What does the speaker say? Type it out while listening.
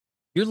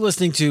You're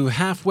listening to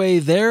Halfway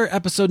There,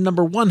 episode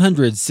number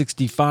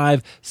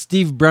 165,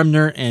 Steve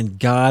Bremner and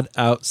God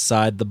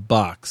Outside the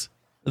Box.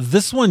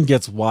 This one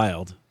gets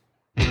wild.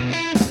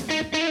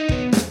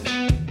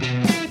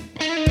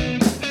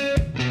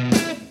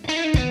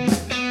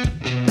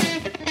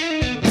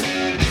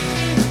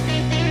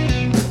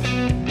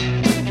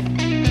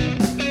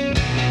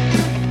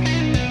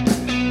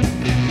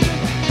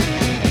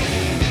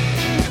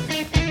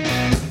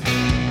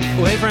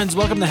 Well, hey friends,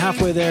 welcome to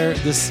Halfway There.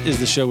 This is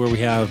the show where we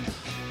have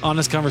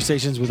honest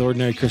conversations with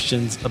ordinary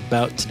Christians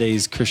about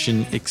today's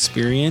Christian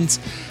experience.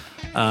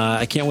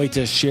 I can't wait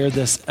to share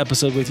this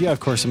episode with you. Of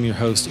course, I'm your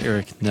host,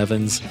 Eric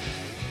Nevins,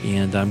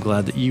 and I'm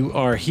glad that you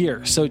are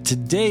here. So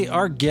today,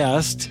 our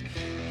guest,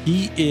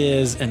 he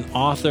is an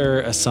author,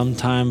 a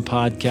sometime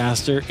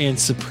podcaster, and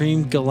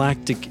Supreme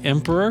Galactic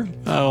Emperor.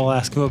 I'll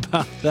ask him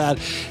about that.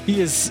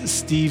 He is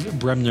Steve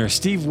Bremner.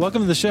 Steve,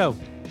 welcome to the show.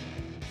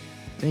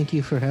 Thank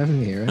you for having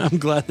me, Eric. I'm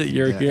glad that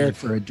you're here.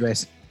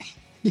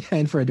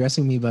 And for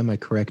addressing me by my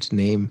correct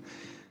name.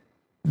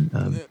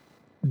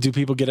 Do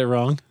people get it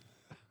wrong?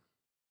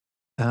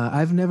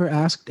 I've never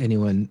asked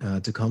anyone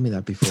to call me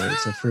that before.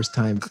 It's the first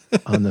time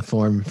on the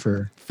form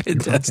for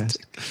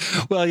Fantastic.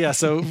 Well, yeah.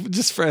 So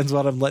just friends,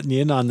 what I'm letting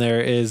you in on there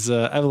is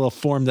I have a little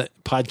form that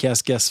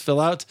podcast guests fill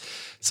out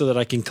so that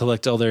I can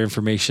collect all their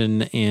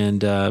information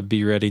and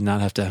be ready, not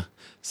have to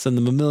send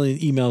them a million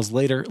emails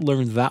later.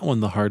 Learned that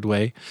one the hard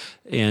way.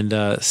 And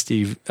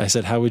Steve, I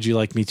said, how would you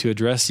like me to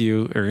address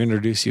you or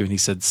introduce you? And he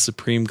said,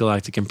 Supreme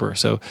Galactic Emperor.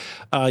 So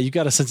you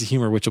got a sense of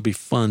humor, which will be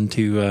fun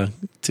to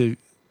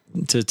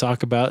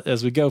talk about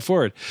as we go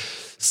forward.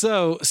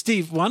 So,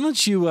 Steve, why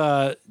don't you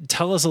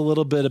tell us a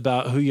little bit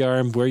about who you are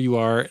and where you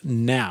are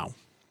now?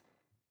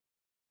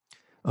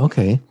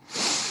 Okay.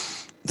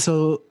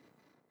 So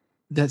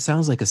that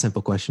sounds like a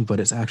simple question,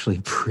 but it's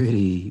actually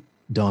pretty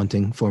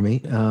daunting for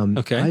me.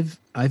 Okay.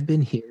 I've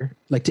been here,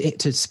 like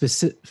to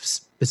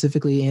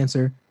specifically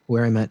answer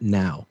where I'm at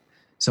now.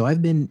 So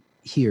I've been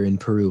here in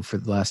Peru for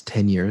the last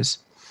 10 years,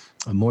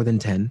 more than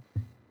 10.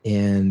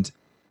 And,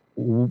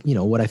 you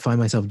know, what I find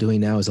myself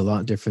doing now is a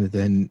lot different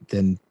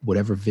than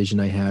whatever vision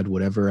I had,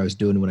 whatever I was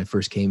doing when I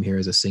first came here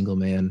as a single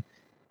man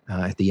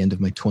at the end of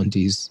my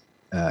 20s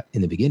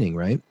in the beginning,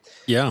 right?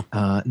 Yeah.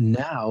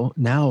 Now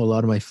a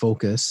lot of my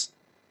focus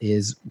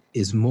is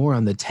more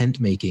on the tent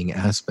making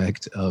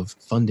aspect of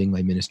funding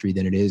my ministry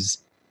than it is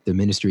the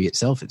ministry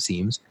itself, it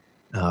seems.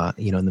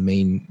 You know, and the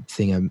main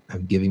thing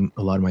I'm giving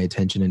a lot of my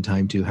attention and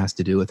time to has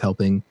to do with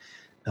helping,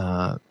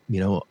 you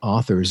know,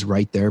 authors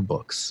write their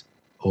books,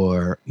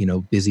 or, you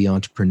know, busy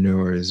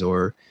entrepreneurs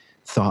or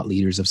thought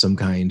leaders of some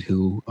kind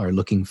who are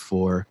looking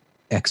for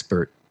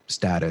expert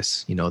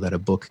status, you know, that a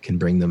book can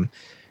bring them,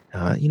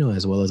 you know,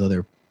 as well as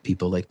other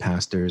people like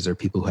pastors or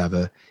people who have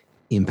a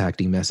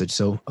impacting message.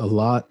 So a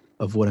lot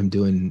of what I'm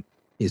doing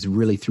is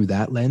really through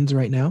that lens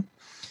right now.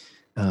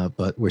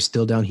 But we're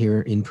still down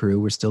here in Peru.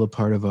 We're still a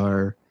part of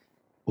our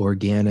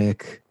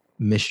organic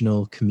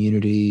missional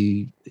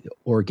community,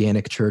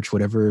 organic church,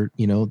 whatever,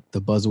 you know, the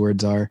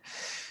buzzwords are,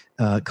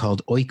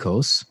 called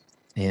Oikos.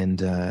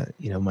 And,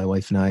 you know, my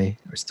wife and I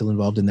are still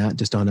involved in that,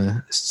 just on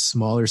a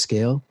smaller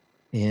scale.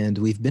 And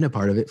we've been a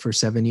part of it for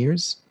 7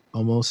 years,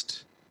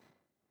 almost.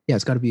 Yeah,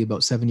 it's got to be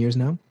about 7 years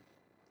now.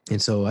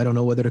 And so I don't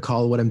know whether to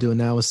call what I'm doing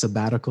now a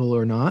sabbatical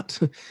or not,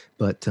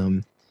 but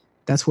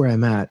that's where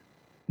I'm at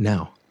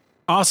now.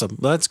 Awesome.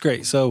 Well, that's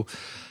great. So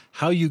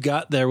how you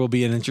got there will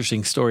be an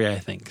interesting story, I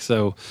think.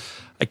 So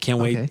I can't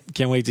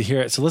wait to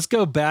hear it. So let's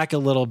go back a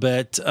little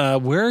bit.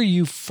 Where are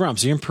you from?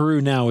 So you're in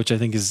Peru now, which I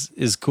think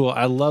is cool.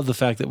 I love the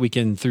fact that we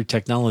can, through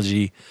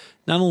technology,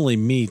 not only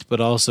meet, but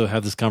also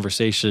have this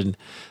conversation.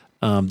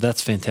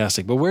 That's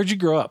fantastic. But where'd you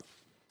grow up?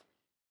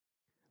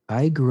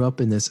 I grew up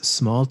in this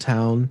small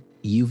town,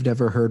 you've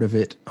never heard of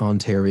it,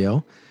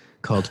 Ontario,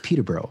 called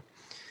Peterborough.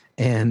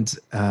 And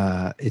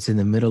it's in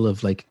the middle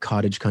of like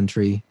cottage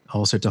country.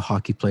 All sorts of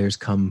hockey players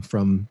come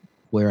from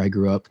where I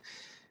grew up.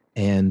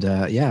 And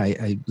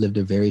I lived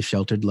a very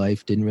sheltered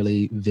life, didn't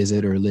really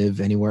visit or live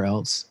anywhere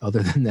else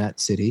other than that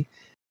city.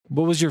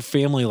 What was your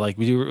family like?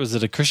 Was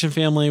it a Christian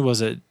family?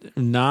 Was it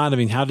not? I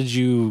mean, how did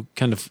you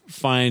kind of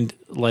find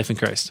life in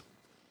Christ?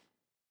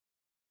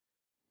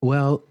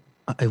 Well,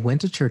 I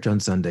went to church on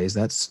Sundays.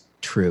 That's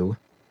true.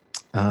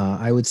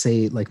 I would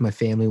say like my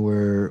family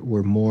were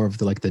more of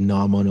the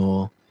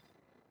nominal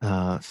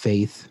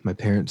faith. My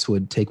parents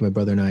would take my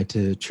brother and I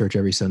to church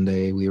every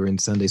Sunday. We were in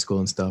Sunday school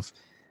and stuff.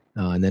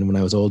 And then when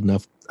I was old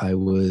enough, I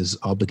was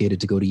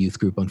obligated to go to youth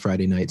group on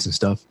Friday nights and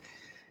stuff.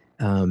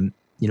 You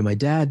know, my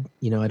dad,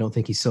 you know, I don't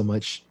think he's so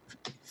much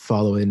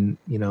following,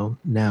 you know,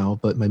 now,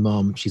 but my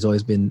mom, she's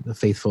always been a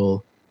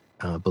faithful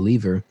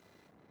believer.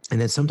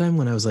 And then sometime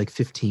when I was like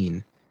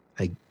 15,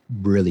 I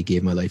really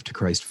gave my life to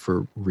Christ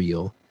for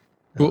real.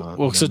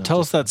 Well, so tell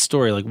us that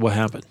story. Like, what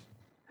happened?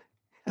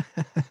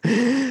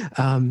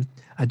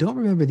 I don't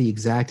remember the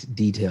exact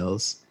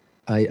details.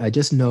 I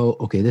just know,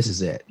 okay, this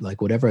is it.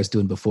 Like whatever I was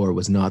doing before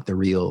was not the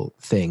real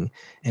thing.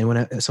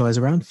 And so I was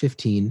around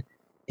 15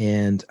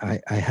 and I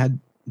had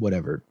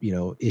whatever, you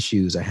know,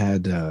 issues. I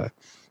had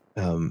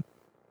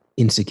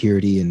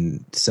insecurity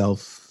and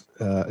self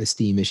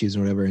esteem issues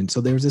or whatever. And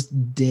so there was this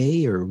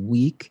day or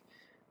week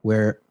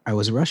where I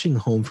was rushing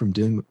home from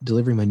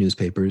delivering my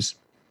newspapers,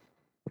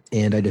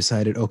 and I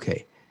decided,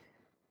 okay,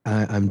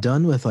 I'm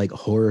done with like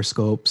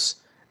horoscopes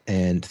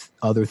and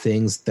other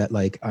things that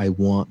like I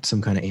want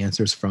some kind of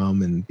answers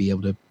from and be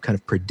able to kind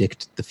of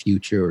predict the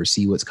future or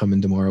see what's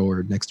coming tomorrow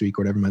or next week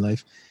or whatever in my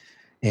life.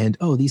 And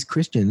these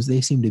Christians,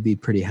 they seem to be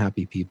pretty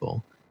happy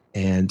people.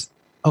 And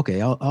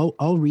okay,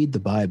 I'll read the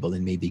Bible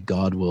and maybe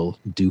God will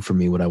do for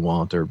me what I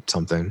want or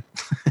something.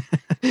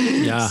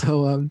 Yeah.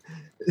 So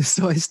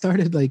I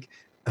started like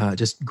I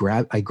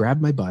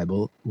grabbed my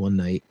Bible one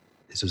night.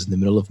 This was in the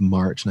middle of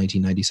March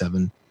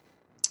 1997,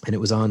 and it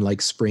was on like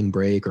spring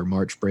break or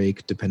March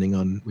break, depending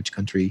on which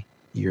country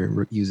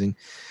you're using.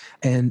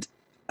 And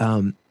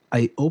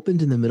I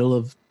opened in the middle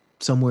of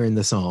somewhere in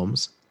the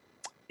Psalms,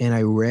 and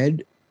I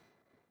read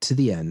to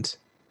the end,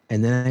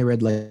 and then I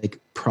read like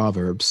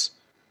Proverbs,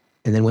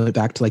 and then went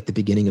back to like the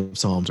beginning of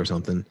Psalms or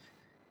something.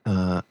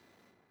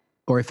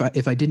 Or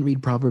if I didn't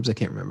read Proverbs, I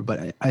can't remember,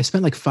 but I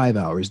spent like 5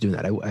 hours doing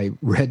that. I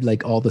read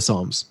like all the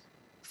Psalms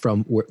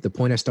from the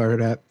point I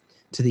started at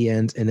to the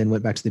end, and then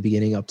went back to the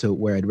beginning up to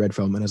where I'd read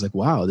from. And I was like,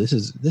 wow, this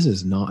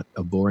is not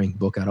a boring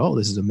book at all.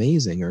 This is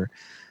amazing. Or,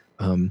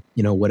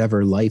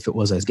 whatever life it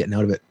was I was getting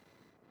out of it.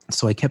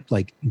 So I kept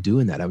like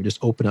doing that. I would just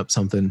open up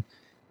something,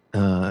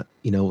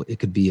 it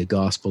could be a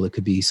gospel. It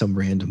could be some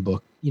random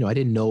book. I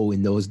didn't know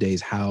in those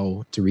days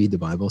how to read the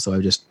Bible. So I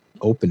would just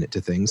open it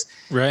to things.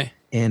 Right.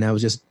 And I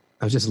was just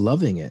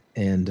loving it.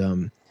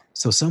 And,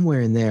 so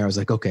somewhere in there, I was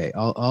like, okay,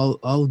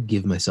 I'll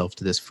give myself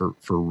to this for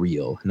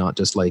real, not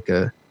just like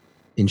a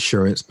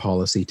insurance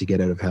policy to get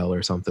out of hell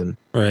or something.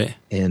 Right.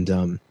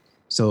 And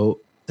so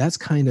that's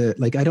kind of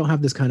like, I don't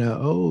have this kind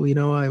of,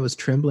 I was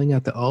trembling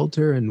at the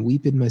altar and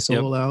weeping my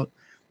soul out.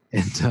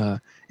 And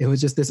it was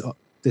just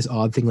this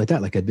odd thing like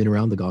that. Like I'd been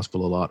around the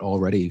gospel a lot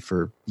already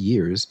for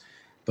years,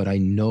 but I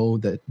know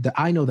that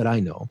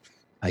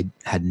I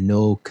had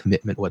no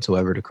commitment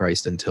whatsoever to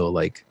Christ until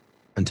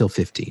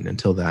 15,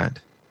 until that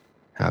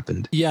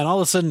happened. Yeah. And all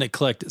of a sudden it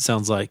clicked, it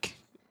sounds like.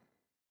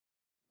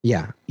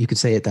 Yeah. You could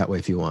say it that way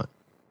if you want.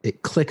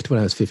 It clicked when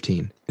I was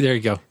 15. There you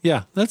go.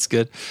 Yeah, that's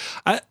good.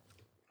 I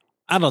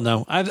don't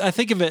know. I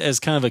think of it as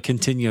kind of a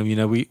continuum.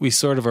 We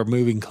sort of are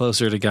moving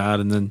closer to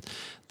God, and then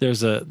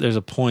there's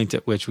a point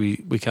at which we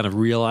kind of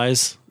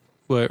realize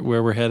where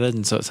we're headed.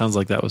 And so it sounds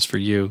like that was for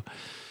you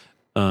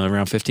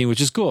around 15,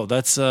 which is cool.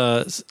 That's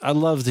I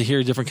love to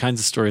hear different kinds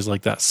of stories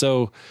like that.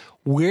 So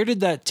where did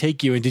that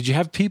take you? And did you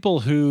have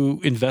people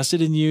who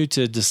invested in you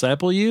to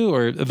disciple you,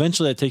 or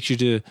eventually that takes you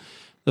to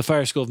the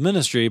Fire School of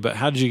Ministry? But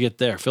how did you get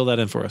there? Fill that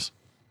in for us.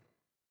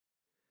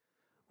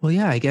 Well,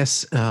 yeah, I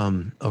guess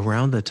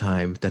around the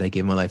time that I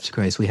gave my life to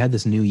Christ, we had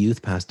this new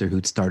youth pastor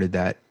who'd started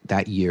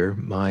that year,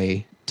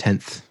 my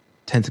 10th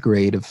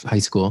grade of high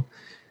school.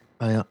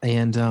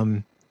 And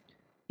on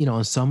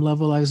some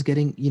level I was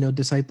getting,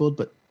 discipled,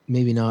 but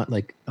maybe not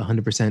like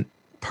 100%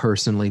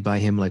 personally by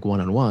him, like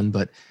one-on-one,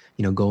 but,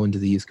 going to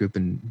the youth group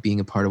and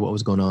being a part of what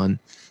was going on,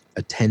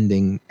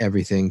 attending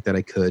everything that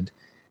I could.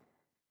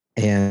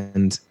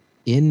 And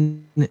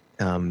in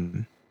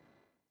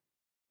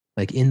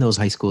those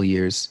high school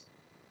years,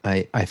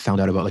 I found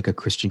out about like a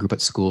Christian group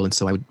at school. And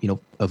so I would,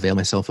 avail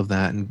myself of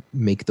that and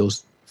make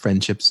those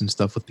friendships and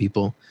stuff with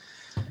people.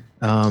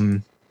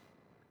 But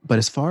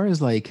as far as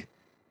like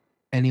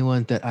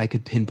anyone that I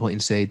could pinpoint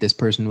and say this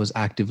person was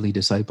actively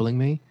discipling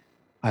me,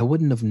 I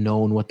wouldn't have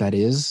known what that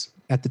is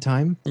at the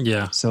time.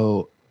 Yeah.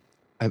 So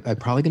I'm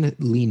probably going to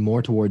lean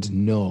more towards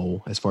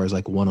no, as far as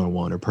like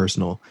one-on-one or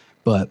personal,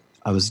 but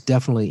I was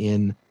definitely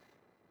in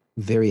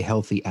very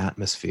healthy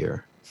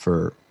atmosphere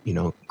for,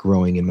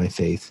 growing in my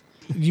faith.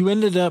 You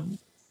ended up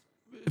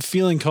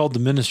feeling called to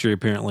ministry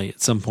apparently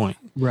at some point.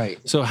 Right.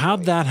 So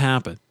how'd that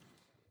happen?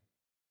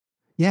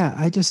 Yeah,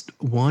 I just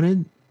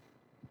wanted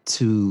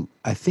to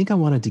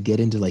get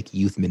into like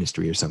youth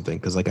ministry or something,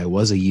 because like I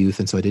was a youth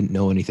and so I didn't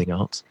know anything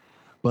else.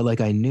 But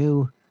like I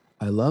knew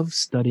I love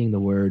studying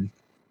the word.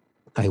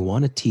 I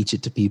want to teach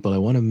it to people. I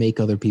want to make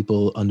other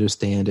people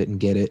understand it and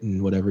get it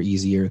and whatever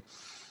easier.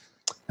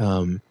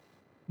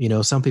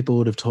 Some people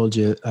would have told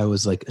you I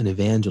was like an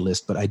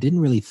evangelist, but I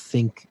didn't really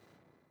think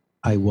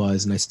I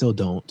was, and I still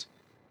don't.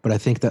 But I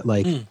think that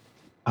like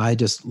I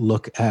just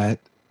look at,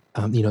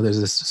 there's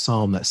this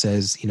psalm that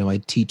says, I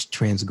teach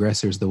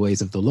transgressors the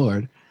ways of the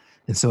Lord.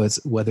 And so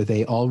it's whether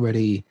they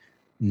already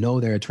know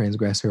they're a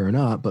transgressor or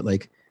not, but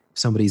like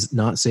somebody's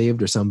not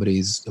saved or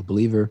somebody's a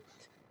believer,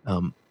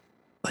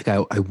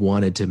 I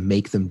wanted to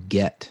make them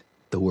get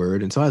the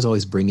word. And so I was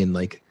always bringing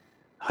like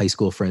high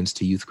school friends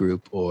to youth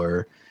group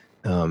or,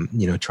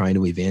 trying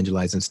to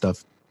evangelize and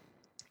stuff.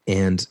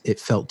 And it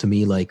felt to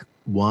me like,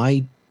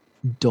 why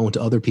don't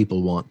other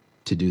people want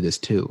to do this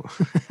too?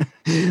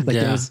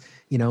 There was,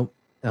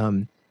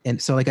 and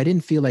so like, I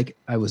didn't feel like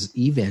I was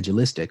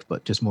evangelistic,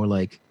 but just more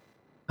like,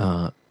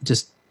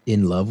 just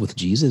in love with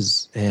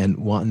Jesus and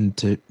wanting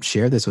to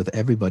share this with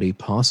everybody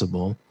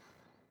possible.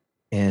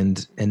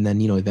 And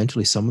then,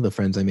 eventually some of the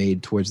friends I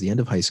made towards the end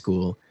of high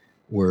school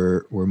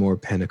were more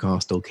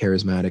Pentecostal,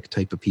 charismatic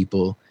type of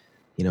people,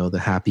 the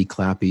happy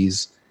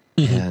clappies,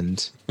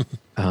 and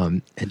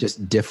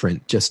just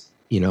different,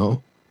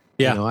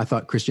 Yeah. I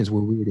thought Christians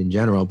were weird in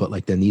general, but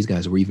like then these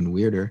guys were even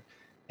weirder.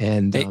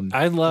 And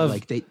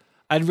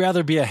I'd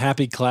rather be a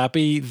happy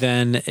clappy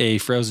than a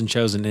frozen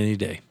chosen any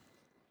day.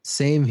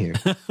 Same here.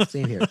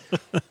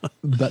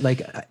 But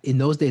like in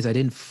those days, I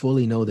didn't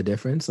fully know the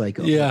difference, like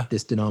what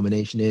this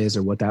denomination is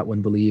or what that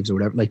one believes or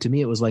whatever. Like to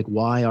me, it was like,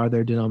 why are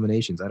there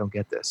denominations? I don't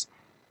get this.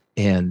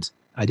 And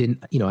I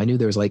didn't, I knew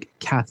there was like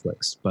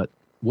Catholics, but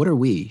what are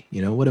we?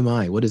 What am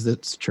I? What is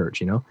this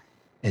church?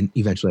 And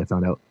eventually I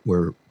found out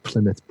we're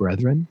Plymouth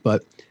Brethren.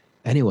 But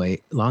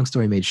anyway, long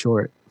story made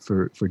short,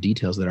 for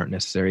details that aren't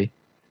necessary,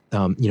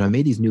 I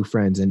made these new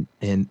friends,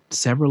 and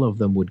several of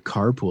them would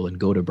carpool and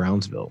go to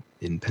Brownsville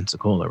in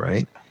Pensacola,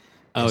 right?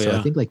 Oh, so yeah.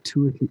 I think like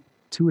two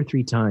or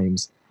three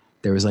times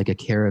there was like a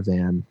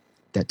caravan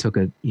that took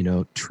a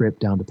trip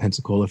down to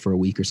Pensacola for a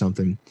week or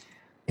something,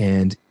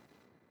 and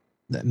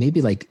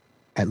maybe like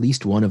at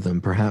least one of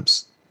them,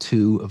 perhaps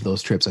two of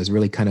those trips, I was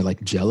really kind of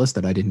like jealous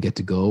that I didn't get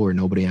to go or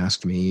nobody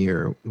asked me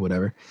or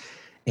whatever.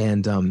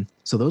 And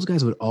so those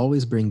guys would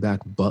always bring back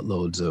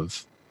buttloads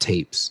of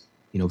tapes,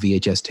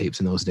 VHS tapes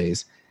in those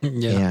days.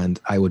 Yeah. And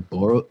I would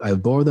borrow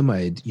them.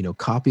 I'd,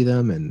 copy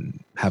them and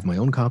have my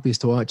own copies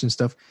to watch and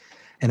stuff.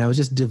 And I was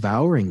just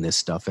devouring this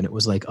stuff. And it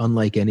was like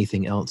unlike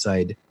anything else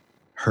I'd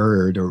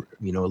heard or,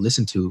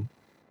 listened to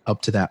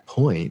up to that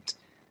point.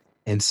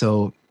 And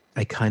so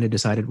I kind of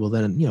decided, well,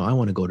 then, I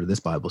want to go to this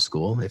Bible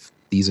school if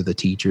these are the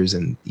teachers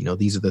and,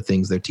 these are the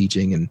things they're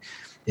teaching. And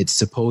it's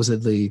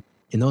supposedly,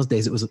 in those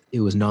days, it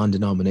was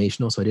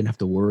non-denominational. So I didn't have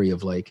to worry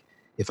of like,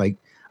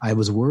 I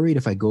was worried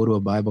if I go to a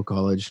Bible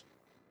college,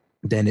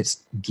 then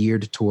it's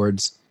geared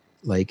towards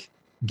like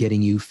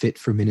getting you fit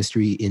for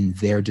ministry in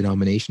their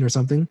denomination or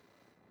something.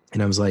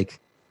 And I was like,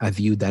 I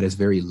viewed that as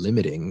very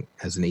limiting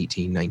as an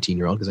 18,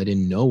 19-year-old because I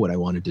didn't know what I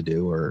wanted to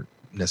do or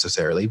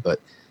necessarily, but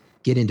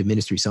get into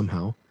ministry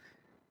somehow.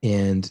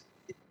 And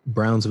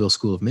Brownsville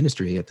School of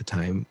Ministry at the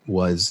time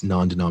was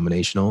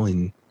non-denominational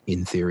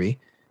in theory.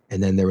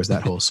 And then there was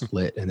that whole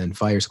split, and then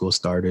Fire School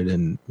started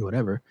and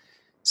whatever.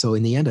 So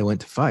in the end, I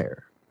went to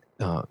Fire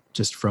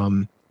just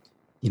from,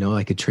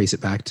 I could trace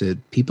it back to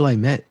people I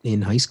met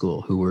in high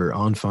school who were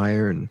on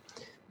fire, and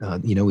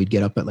we'd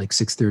get up at like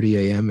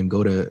 6:30 a.m. and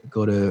go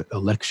to a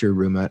lecture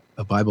room at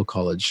a Bible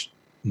college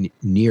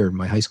near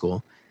my high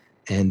school.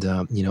 And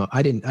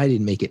I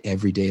didn't make it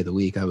every day of the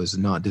week. I was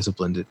not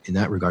disciplined in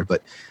that regard,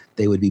 but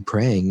they would be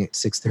praying at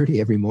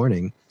 6:30 every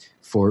morning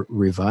for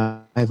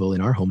revival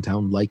in our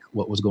hometown, like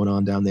what was going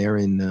on down there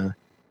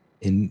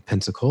in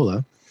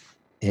Pensacola.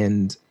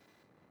 And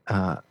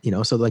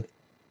so like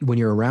when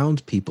you're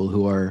around people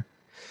who are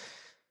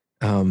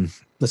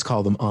let's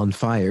call them on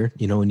fire,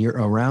 when you're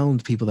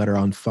around people that are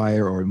on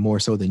fire or more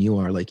so than you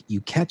are, like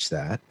you catch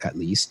that at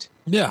least.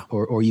 Yeah.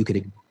 Or you could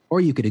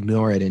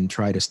ignore it and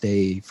try to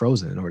stay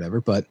frozen or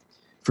whatever. But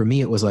for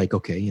me, it was like,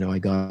 okay, I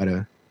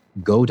gotta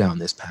go down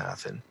this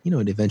path. And,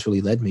 it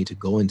eventually led me to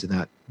go into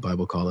that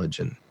Bible college.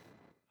 And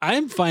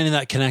I'm finding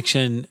that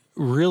connection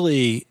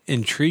really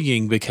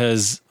intriguing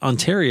because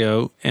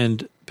Ontario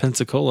and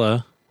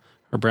Pensacola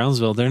or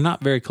Brownsville, they're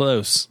not very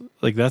close.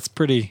 Like that's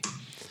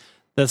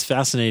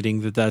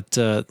fascinating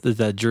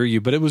that drew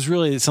you, but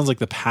it sounds like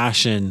the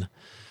passion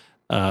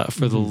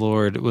for the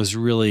Lord was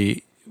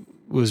really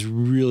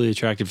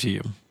attractive to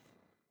you.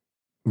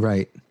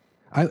 Right.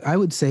 I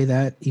would say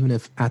that even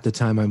if at the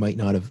time I might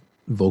not have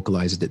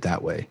vocalized it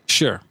that way.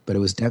 Sure. But it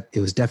was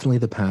definitely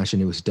the passion.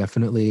 It was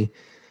definitely,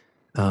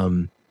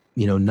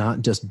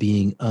 not just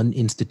being an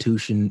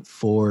institution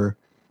for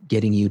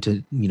getting you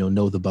to,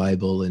 know the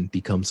Bible and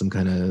become some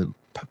kind of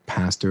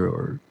pastor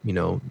or,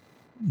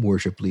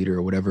 worship leader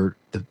or whatever,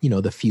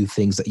 the few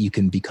things that you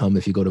can become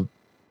if you go to,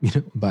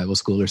 Bible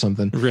school or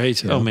something.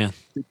 Right. Oh man.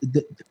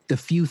 The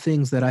few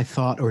things that I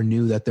thought or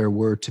knew that there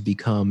were to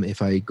become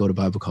if I go to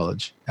Bible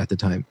college at the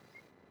time.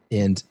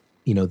 And,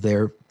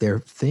 their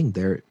thing,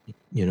 I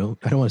don't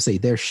want to say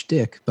their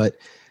shtick, but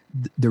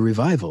the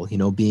revival,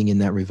 being in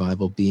that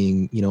revival,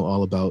 being,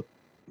 all about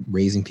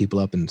raising people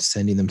up and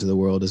sending them to the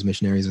world as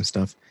missionaries and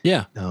stuff.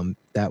 Yeah.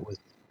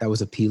 That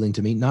was appealing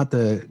to me. Not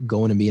the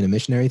going and being a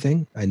missionary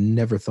thing. I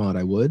never thought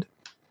I would.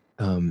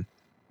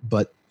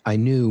 But I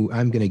knew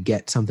I'm going to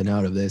get something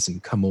out of this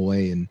and come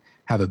away and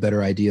have a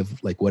better idea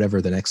of like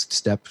whatever the next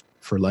step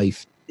for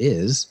life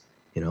is,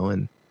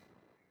 and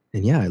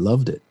yeah, I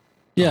loved it.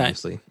 Yeah.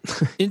 Obviously.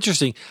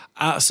 Interesting.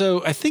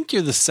 So I think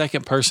you're the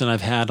second person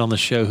I've had on the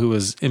show who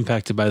was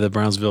impacted by the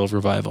Brownsville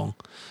revival.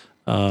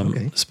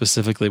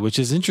 Specifically, which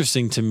is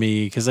interesting to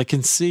me because I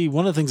can see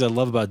one of the things I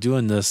love about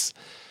doing this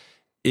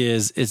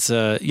is it's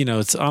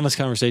honest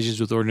conversations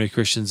with ordinary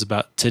Christians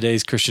about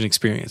today's Christian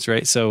experience,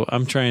 right? So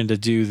I'm trying to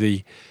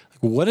do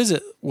what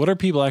are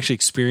people actually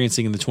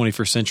experiencing in the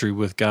 21st century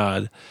with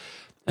God?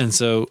 And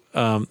so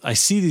I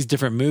see these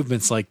different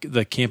movements like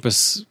the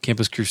campus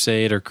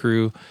crusade or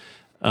crew,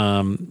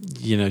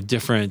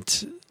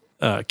 different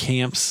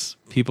camps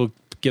people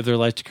give their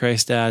life to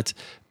Christ at.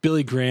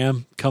 Billy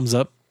Graham comes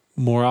up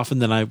more often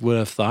than I would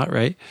have thought.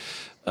 Right.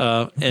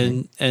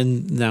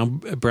 And now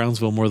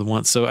Brownsville more than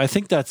once. So I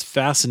think that's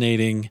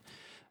fascinating,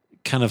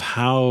 kind of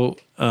how,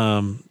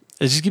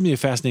 it just gives me a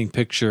fascinating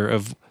picture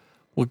of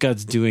what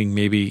God's doing,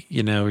 maybe,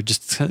 or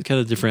just kind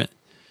of different,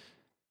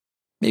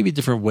 maybe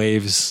different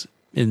waves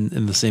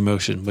in the same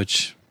ocean,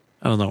 which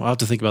I don't know. I'll have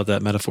to think about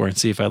that metaphor and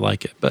see if I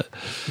like it, but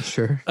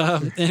sure.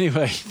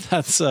 Anyway,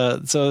 that's,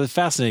 so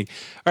fascinating.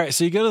 All right.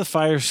 So you go to the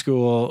fire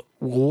school,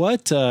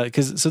 so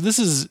this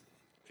is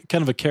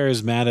kind of a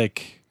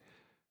charismatic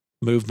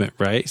movement,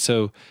 right?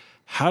 So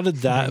how did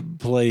that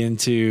play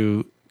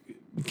into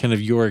kind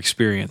of your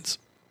experience?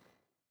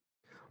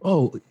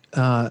 Oh,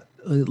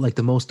 like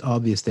the most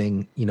obvious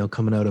thing,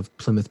 coming out of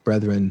Plymouth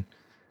Brethren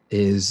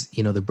is,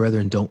 the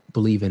Brethren don't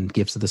believe in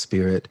gifts of the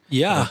Spirit.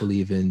 Yeah. They don't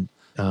believe in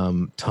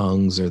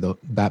tongues or the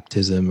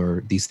baptism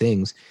or these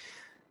things.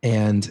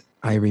 And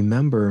I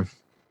remember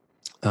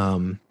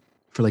for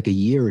like a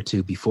year or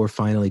two before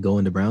finally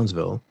going to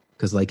Brownsville,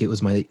 because like it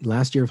was my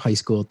last year of high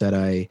school that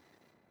I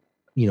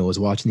was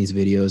watching these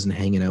videos and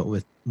hanging out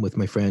with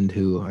my friend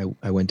who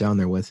I went down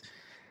there with.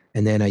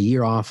 And then a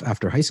year off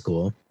after high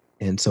school.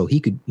 And so he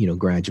could,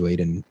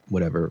 graduate and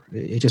whatever.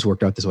 It just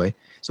worked out this way.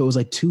 So it was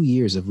like 2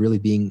 years of really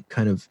being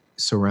kind of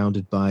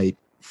surrounded by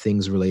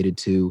things related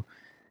to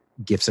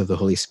gifts of the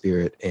Holy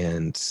Spirit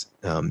and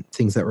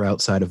things that were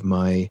outside of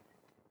my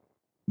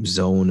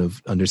zone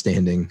of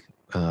understanding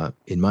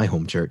in my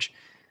home church.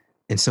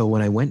 And so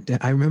when I went,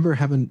 I remember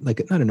having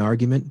like, not an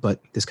argument, but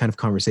this kind of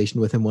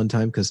conversation with him one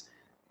time, because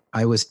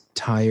I was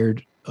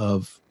tired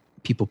of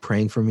people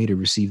praying for me to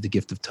receive the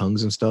gift of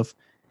tongues and stuff,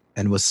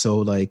 and was so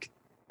like,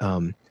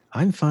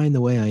 I'm fine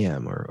the way I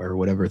am, or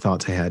whatever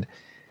thoughts I had.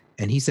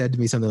 And he said to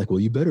me something like, well,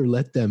 you better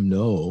let them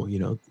know,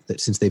 that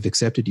since they've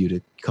accepted you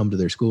to come to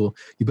their school,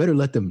 you better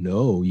let them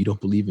know you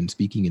don't believe in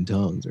speaking in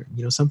tongues, or,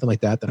 something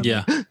like that. I'm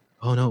like,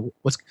 oh no,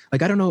 what's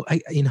like, I don't know.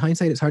 In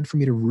hindsight, it's hard for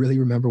me to really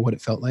remember what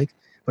it felt like,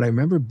 but I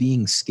remember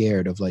being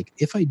scared of like,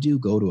 if I do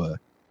go to a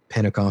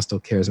Pentecostal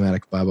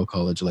charismatic Bible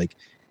college, like,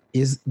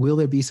 will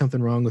there be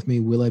something wrong with me?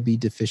 Will I be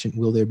deficient?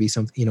 Will there be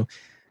something,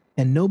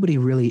 and nobody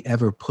really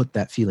ever put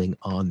that feeling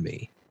on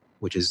me,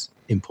 which is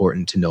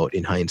important to note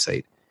in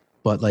hindsight.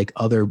 But like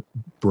other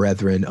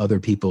brethren, other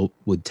people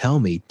would tell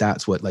me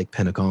that's what like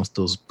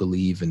Pentecostals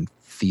believe and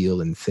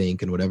feel and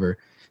think and whatever.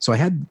 So I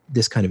had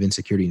this kind of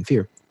insecurity and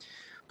fear,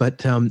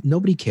 but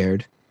nobody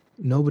cared.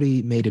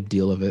 Nobody made a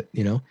deal of it,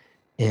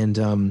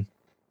 And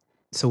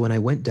so when I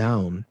went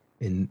down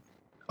in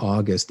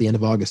August, the end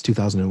of August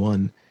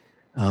 2001,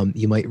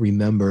 you might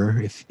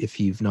remember, if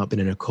you've not been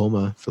in a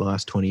coma for the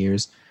last 20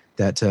 years,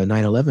 that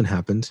 9/11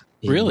 happened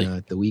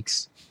in the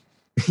weeks.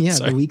 Yeah,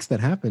 Sorry. The weeks that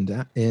happened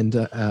and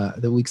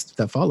the weeks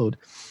that followed.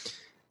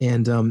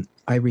 And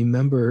I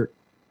remember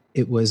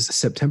it was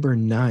September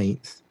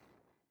 9th,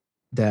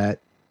 that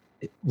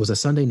it was a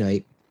Sunday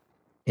night,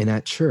 and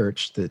at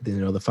church,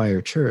 the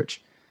fire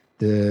church,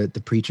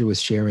 the preacher was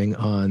sharing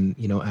on,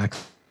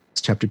 Acts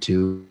chapter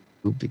 2,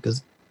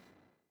 because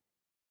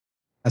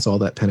that's all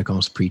that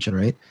Pentecost preaching,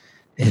 right?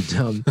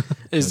 And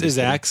is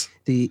Acts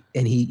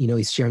and he,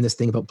 he's sharing this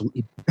thing about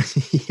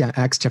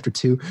Acts chapter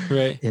 2,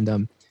 right?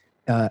 And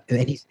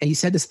he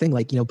said this thing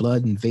like,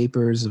 blood and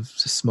vapors of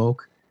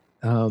smoke.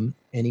 And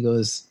he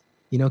goes,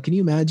 can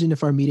you imagine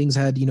if our meetings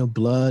had,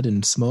 blood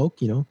and smoke,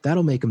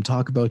 that'll make them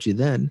talk about you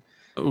then.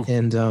 Ooh.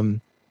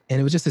 And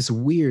it was just this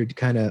weird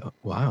kind of,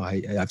 wow,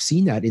 I've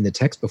seen that in the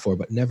text before,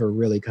 but never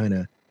really kind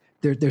of,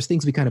 there's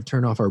things we kind of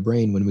turn off our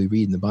brain when we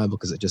read in the Bible,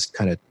 because it just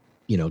kind of,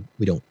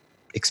 we don't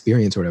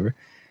experience or whatever.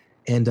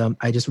 And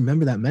I just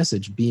remember that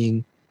message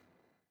being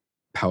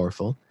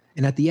powerful.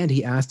 And at the end,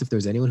 he asked if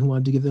there's anyone who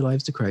wanted to give their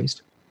lives to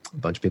Christ. A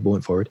bunch of people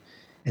went forward.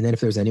 And then if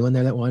there's anyone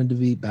there that wanted to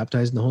be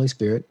baptized in the Holy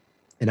Spirit,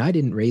 and I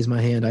didn't raise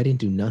my hand, I didn't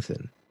do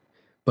nothing.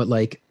 But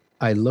like,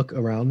 I look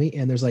around me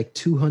and there's like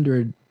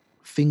 200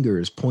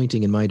 fingers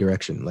pointing in my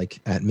direction, like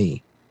at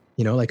me,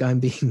 like I'm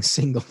being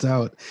singled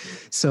out.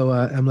 So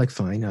I'm like,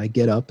 fine. I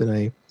get up and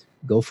I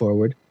go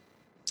forward,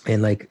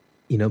 and like,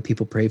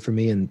 people pray for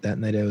me. And that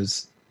night I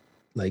was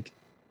like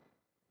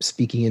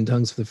speaking in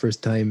tongues for the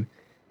first time,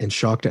 and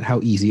shocked at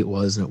how easy it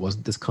was. And it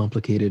wasn't this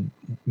complicated,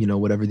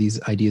 whatever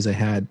these ideas I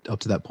had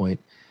up to that point.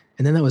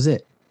 And then that was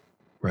it.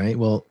 Right.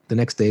 Well, the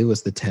next day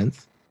was the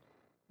 10th.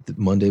 The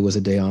Monday was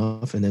a day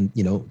off. And then,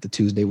 the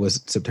Tuesday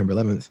was September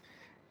 11th.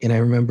 And I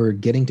remember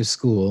getting to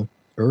school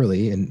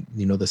early, and,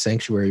 the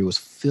sanctuary was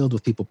filled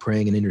with people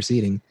praying and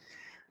interceding.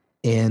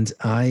 And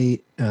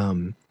I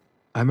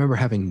remember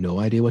having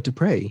no idea what to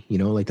pray,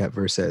 like that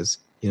verse says,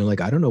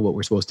 like, I don't know what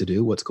we're supposed to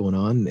do, what's going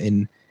on.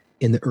 And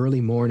in the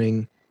early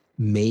morning,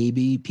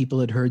 maybe people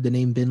had heard the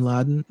name Bin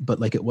Laden, but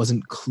like it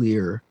wasn't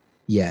clear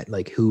yet,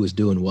 like who was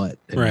doing what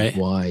and right.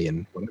 why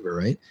and whatever,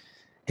 right?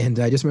 And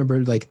I just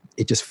remember like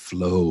it just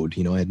flowed,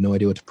 I had no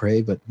idea what to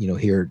pray, but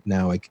here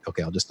now, like,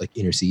 okay, I'll just like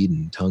intercede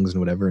in tongues and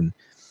whatever.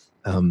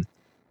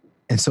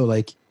 And so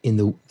like in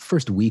the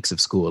first weeks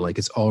of school, like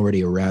it's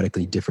already a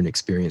radically different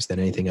experience than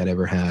anything I'd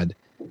ever had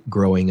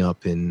growing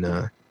up in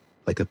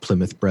like a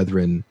Plymouth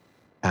Brethren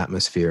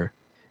atmosphere.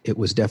 It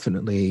was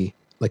definitely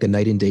like a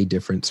night and day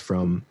difference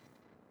from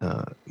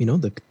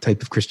the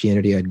type of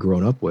Christianity I'd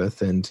grown up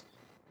with. And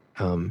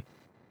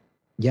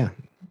yeah.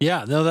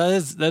 Yeah, no,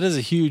 that is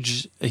a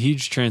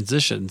huge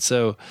transition.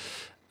 So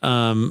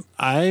I'm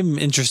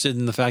interested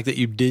in the fact that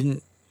you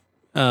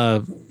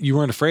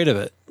weren't afraid of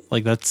it.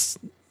 Like that's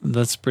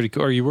pretty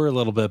cool. Or you were a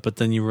little bit, but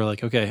then you were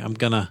like, okay, I'm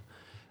gonna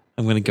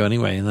go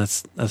anyway. And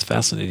that's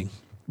fascinating.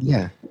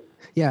 Yeah.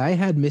 Yeah. I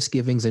had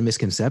misgivings and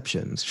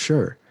misconceptions.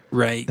 Sure.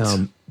 Right.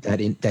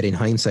 That in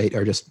hindsight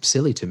are just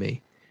silly to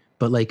me,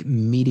 but like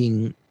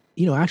meeting,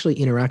 actually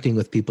interacting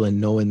with people and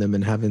knowing them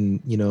and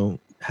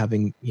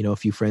having a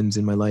few friends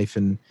in my life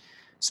and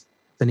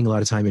spending a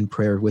lot of time in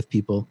prayer with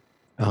people,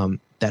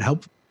 that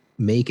help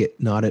make it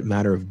not a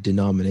matter of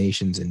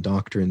denominations and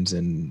doctrines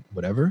and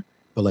whatever,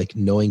 but like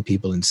knowing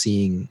people and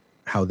seeing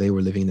how they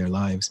were living their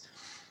lives.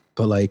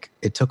 But like,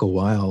 it took a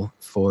while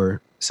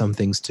for some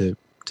things to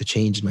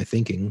change in my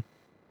thinking.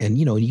 And,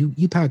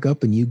 you pack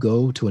up and you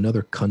go to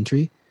another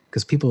country,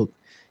 because people,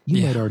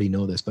 might already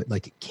know this, but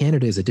like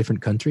Canada is a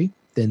different country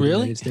than the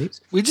United States.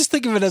 We just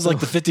think of it as like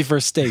the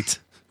 51st state.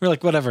 We're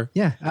like, whatever.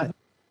 Yeah.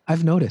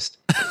 I've noticed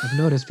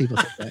people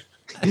think that.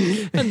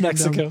 And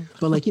Mexico.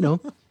 But like,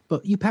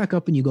 but you pack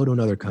up and you go to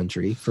another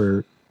country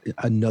for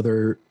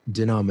another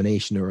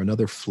denomination or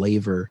another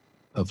flavor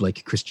of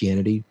like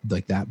Christianity,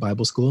 like that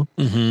Bible school.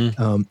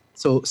 Mm-hmm.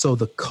 So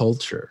the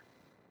culture,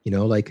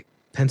 like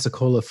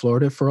Pensacola,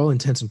 Florida, for all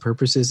intents and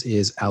purposes,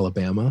 is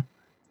Alabama.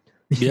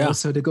 Yeah.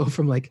 So to go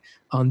from like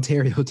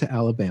Ontario to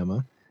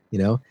Alabama,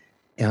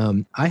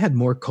 I had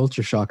more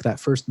culture shock that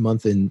first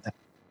month in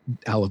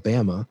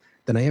Alabama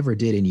than I ever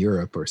did in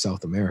Europe or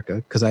South America,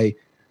 because I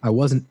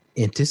wasn't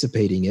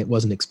anticipating it,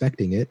 wasn't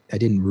expecting it. I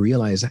didn't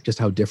realize just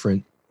how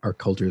different our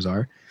cultures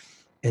are.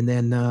 And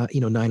then,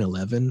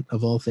 9/11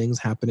 of all things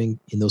happening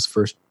in those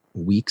first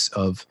weeks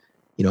of,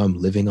 I'm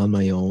living on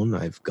my own.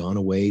 I've gone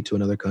away to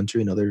another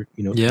country, another,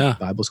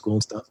 Bible school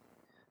and stuff.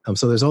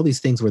 So there's all these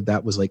things where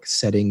that was like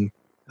setting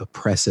a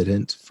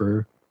precedent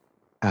for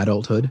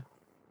adulthood,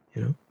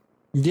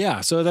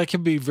 Yeah. So that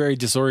can be very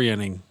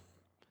disorienting.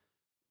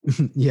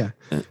 Yeah.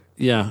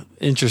 Yeah.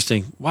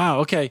 Interesting. Wow.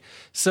 Okay.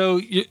 So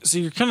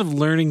you're kind of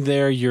learning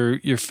there.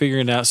 You're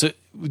figuring it out. So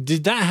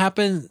did that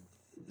happen?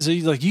 So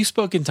you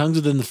spoke in tongues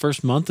within the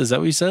first month? Is that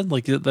what you said?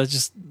 Like that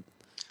just.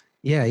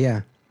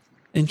 Yeah.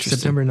 Interesting.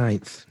 September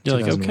 9th. You're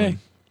like, okay.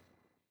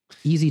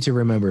 Easy to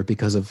remember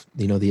because of,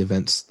 the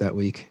events that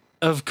week.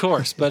 Of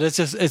course. But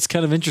it's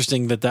kind of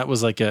interesting that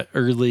was like an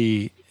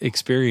early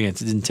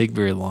experience. It didn't take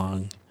very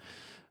long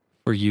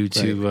for you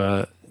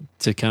to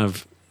kind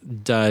of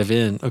dive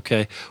in.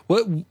 Okay.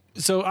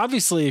 So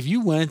obviously if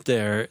you went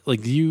there,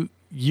 like you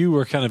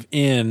were kind of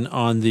in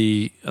on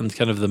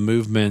kind of the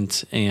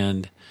movement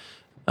and,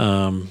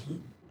 what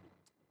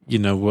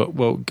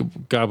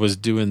God was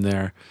doing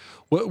there.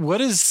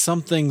 What is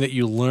something that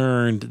you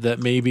learned that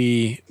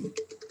maybe,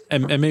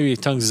 and maybe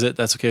tongues is it,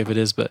 that's okay if it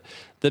is, but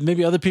that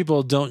maybe other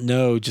people don't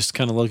know, just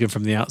kind of looking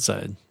from the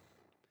outside?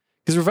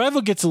 Because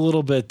revival gets a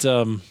little bit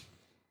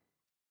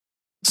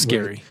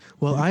scary. Right.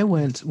 Well, I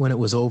went when it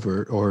was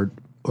over or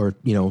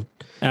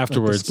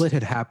afterwards. The split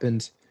had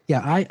happened.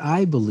 Yeah,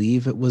 I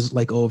believe it was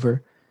like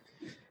over.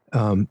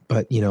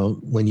 But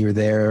when you're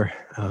there,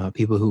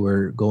 people who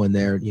were going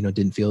there,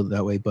 didn't feel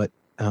that way. But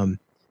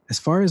as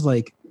far as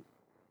like,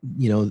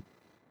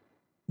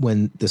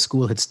 when the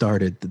school had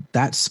started,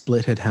 that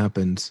split had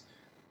happened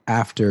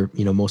after,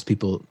 most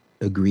people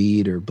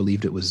agreed or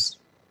believed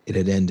it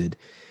had ended.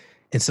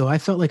 And so I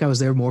felt like I was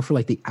there more for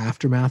like the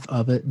aftermath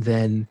of it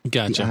than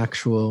the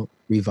actual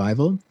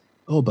revival.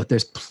 Oh, but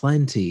there's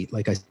plenty.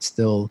 Like I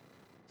still,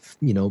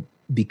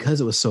 because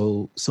it was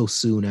so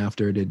soon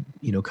after it had,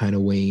 kind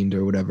of waned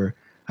or whatever,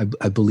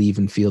 I believe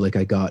and feel like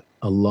I got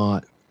a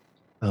lot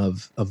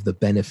of the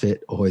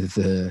benefit or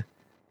the,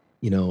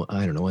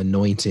 I don't know,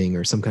 anointing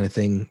or some kind of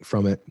thing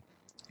from it.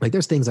 Like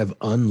there's things I've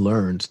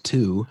unlearned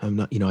too. I'm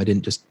not, I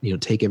didn't just,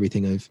 take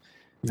everything I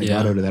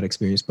got out of that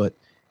experience. But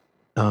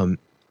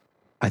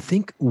I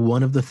think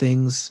one of the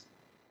things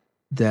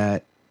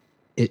that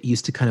it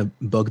used to kind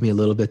of bug me a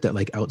little bit that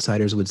like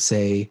outsiders would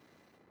say,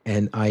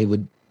 and I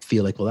would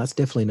feel like, well, that's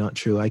definitely not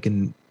true, I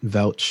can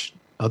vouch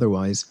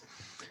otherwise,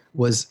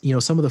 was,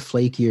 some of the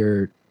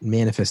flakier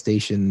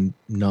manifestation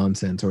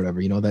nonsense or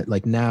whatever, that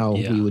like now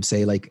we would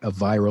say like a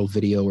viral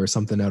video or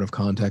something out of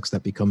context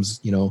that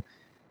becomes,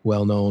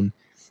 well known,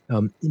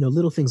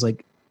 little things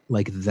like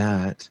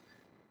that.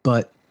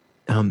 But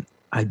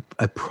I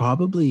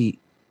probably,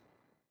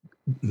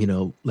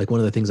 like one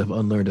of the things I've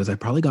unlearned is I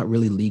probably got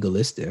really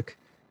legalistic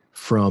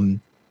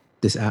from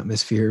this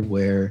atmosphere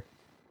where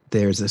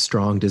there's a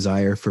strong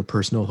desire for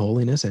personal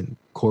holiness and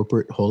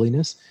corporate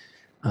holiness.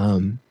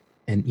 And,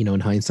 in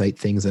hindsight,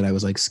 things that I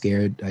was like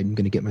scared I'm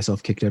going to get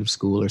myself kicked out of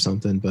school or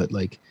something. But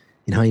like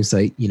in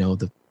hindsight,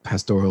 the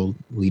pastoral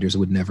leaders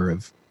would never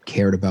have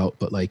cared about.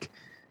 But like,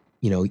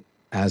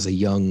 as a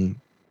young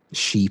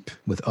sheep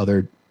with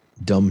other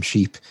dumb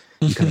sheep,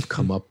 you kind of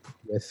come up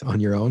with on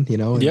your own,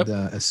 and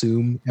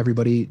assume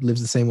everybody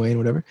lives the same way and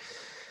whatever.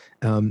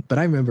 But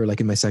I remember like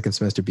in my second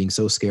semester being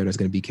so scared I was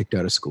going to be kicked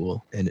out of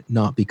school, and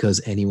not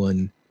because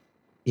anyone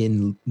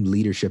in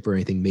leadership or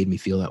anything made me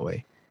feel that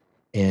way.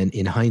 And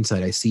in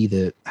hindsight, I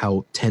see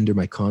how tender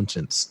my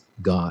conscience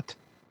got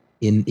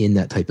in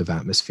that type of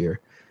atmosphere.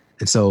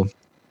 And so,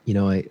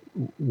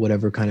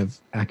 whatever kind of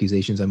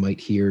accusations I might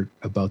hear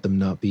about them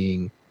not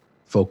being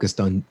focused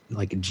on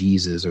like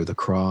Jesus or the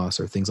cross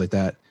or things like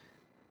that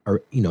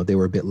are, they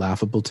were a bit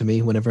laughable to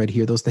me whenever I'd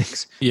hear those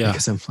things. Yeah.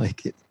 Because I'm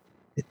like,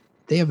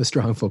 they have a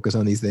strong focus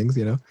on these things,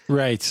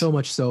 Right. So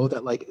much so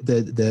that like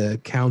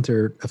the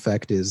counter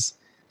effect is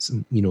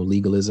some,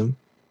 legalism.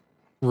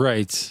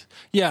 Right.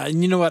 Yeah.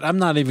 And you know what? I'm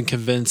not even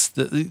convinced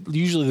that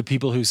usually the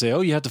people who say,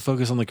 oh, you have to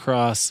focus on the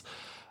cross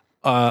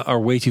are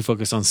way too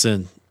focused on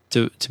sin,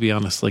 to be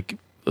honest. That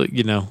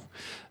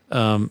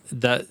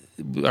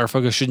our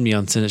focus shouldn't be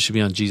on sin. It should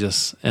be on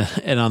Jesus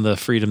and on the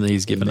freedom that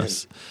he's given Amen.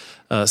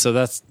 us. So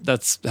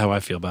that's how I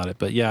feel about it.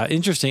 But yeah,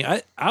 interesting.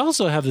 I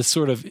also have this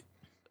sort of,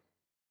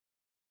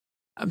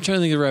 I'm trying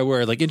to think of the right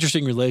word, like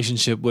interesting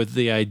relationship with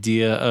the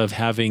idea of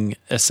having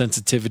a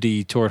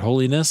sensitivity toward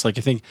holiness. Like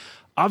I think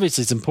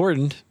obviously it's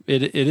important.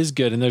 It is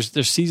good. And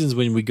there's seasons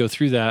when we go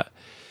through that,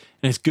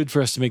 and it's good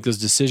for us to make those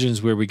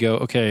decisions where we go,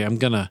 okay, I'm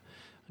going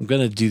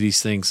to do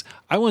these things.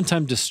 I one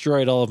time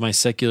destroyed all of my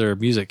secular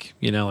music,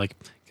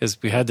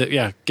 because we had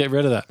to, get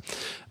rid of that.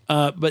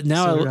 But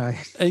now,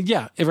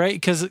 So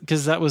right.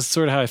 Cause that was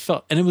sort of how I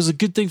felt. And it was a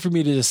good thing for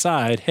me to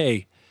decide,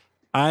 hey,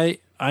 I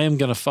am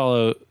going to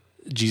follow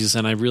Jesus,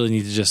 and I really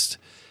need to just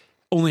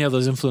only have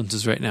those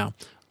influences right now.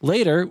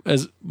 Later,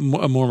 as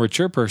a more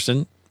mature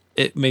person,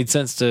 it made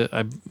sense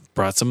I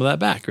brought some of that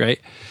back, right?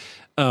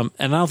 And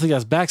I don't think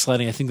that's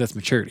backsliding. I think that's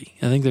maturity.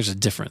 I think there's a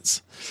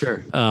difference.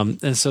 Sure.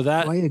 And so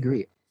that... I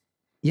agree.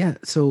 Yeah.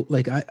 So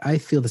like, I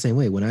feel the same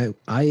way when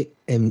I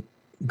am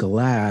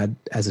glad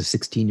as a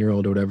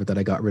 16-year-old or whatever that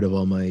I got rid of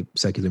all my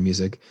secular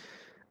music.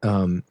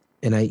 And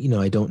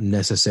I don't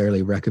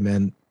necessarily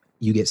recommend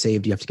you get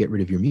saved, you have to get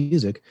rid of your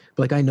music.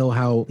 But like, I know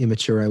how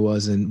immature I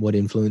was and what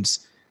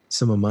influence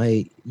some of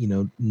my,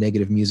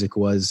 negative music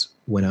was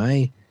when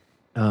I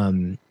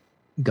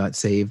got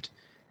saved.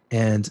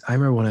 And I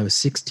remember when I was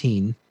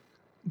 16,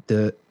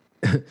 the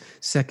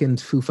second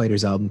Foo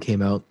Fighters album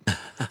came out,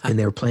 and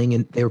they were playing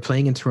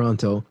in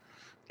Toronto,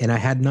 and I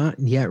had not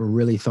yet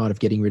really thought of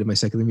getting rid of my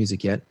secular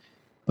music yet.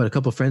 But a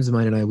couple of friends of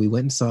mine and I, we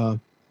went and saw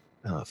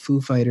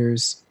Foo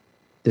Fighters,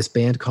 this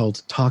band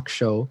called Talk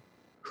Show,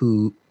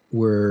 who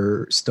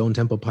were Stone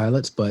Temple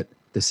Pilots, but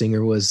the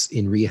singer was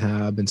in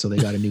rehab, and so they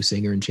got a new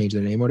singer and changed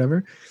their name or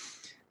whatever.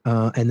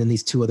 And then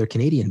these two other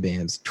Canadian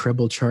bands,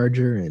 Treble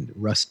Charger and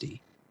Rusty.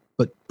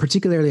 But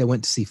particularly I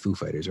went to see Foo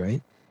Fighters,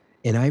 right?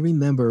 And I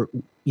remember,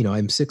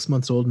 I'm 6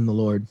 months old in the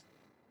Lord.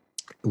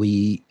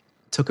 We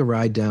took a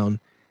ride down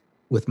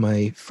with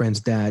my friend's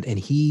dad, and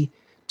he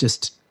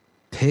just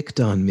picked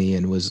on me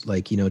and was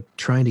like,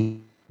 trying to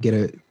get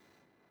a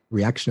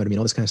reaction out of me and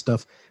all this kind of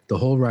stuff. The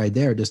whole ride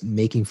there, just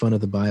making fun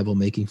of the Bible,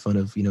 making fun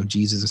of,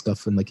 Jesus and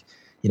stuff. And like,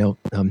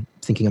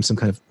 thinking I'm some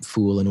kind of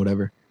fool and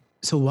whatever.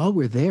 So while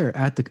we're there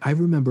I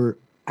remember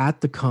at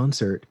the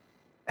concert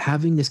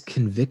having this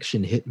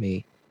conviction hit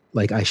me,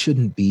 like I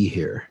shouldn't be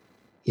here,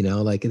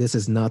 like this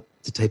is not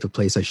the type of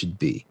place I should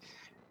be.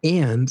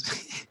 And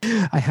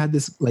I had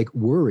this like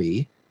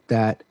worry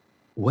that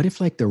what if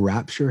like the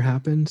rapture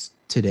happens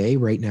today,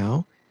 right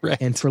now? Right.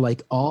 And for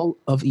like all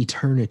of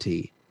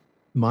eternity,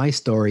 my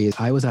story is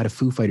I was at a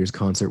Foo Fighters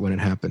concert when it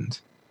happened.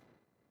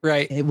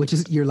 Right. Which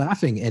is, you're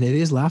laughing, and it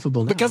is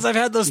laughable now. Because I've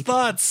had those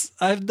thoughts.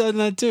 I've done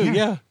that too.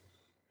 Yeah.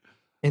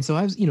 And so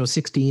I was,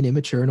 16,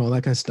 immature and all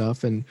that kind of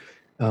stuff. And,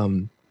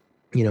 and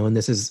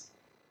this is,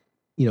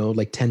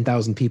 like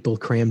 10,000 people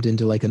crammed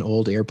into like an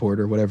old airport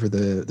or whatever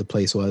the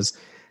place was.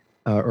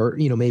 Or,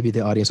 maybe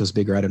the audience was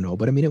bigger. I don't know.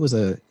 But I mean, it was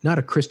not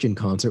a Christian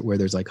concert where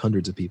there's like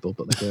hundreds of people,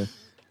 but like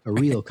a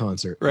real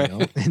concert, right.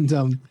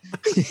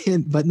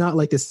 And but not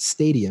like this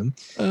stadium.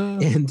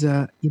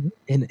 And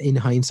in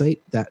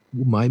hindsight, that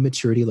my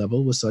maturity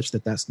level was such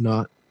that that's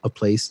not a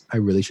place I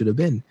really should have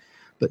been.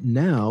 But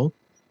now,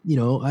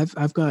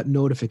 I've got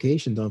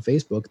notifications on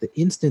Facebook. The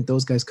instant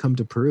those guys come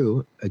to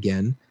Peru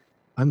again,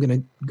 I'm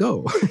gonna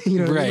go.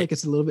 Right. Like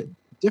it's a little bit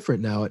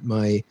different now at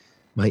my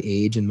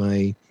age and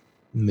my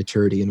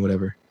maturity and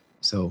whatever.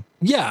 So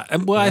yeah,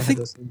 well, I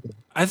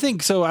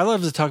think so. I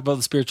love to talk about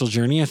the spiritual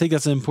journey. I think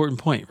that's an important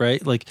point,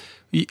 right? Like,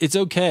 it's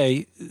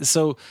okay.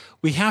 So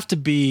we have to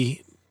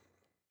be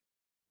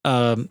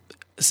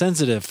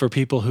sensitive for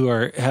people who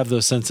have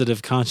those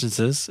sensitive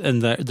consciences,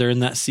 and that they're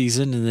in that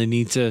season, and they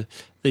need to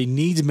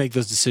make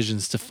those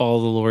decisions to follow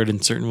the Lord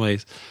in certain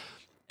ways,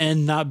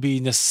 and not be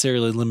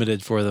necessarily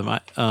limited for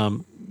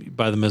them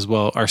by them as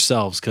well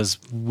ourselves, because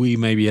we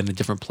may be in a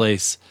different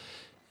place.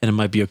 And it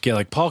might be okay.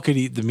 Like Paul could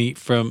eat the meat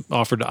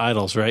offered to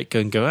idols, right?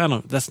 And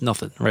go, that's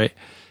nothing, right?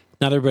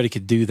 Not everybody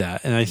could do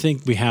that. And I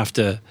think we have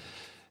to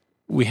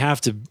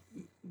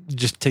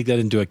just take that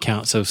into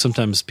account. So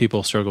sometimes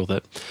people struggle with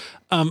it.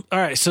 All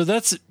right. So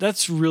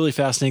that's really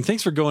fascinating.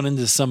 Thanks for going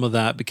into some of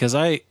that, because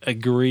I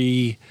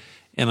agree.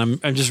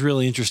 And I'm just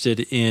really interested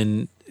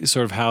in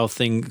sort of how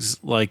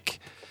things like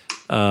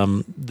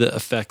the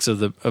effects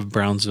of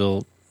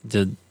Brownsville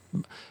did,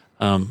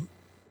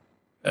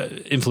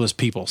 influence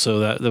people.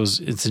 So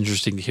it's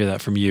interesting to hear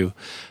that from you.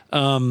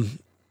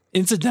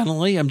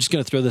 Incidentally, I'm just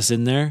going to throw this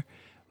in there.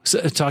 So,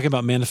 talking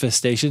about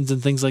manifestations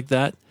and things like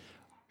that.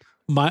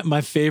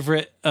 My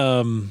favorite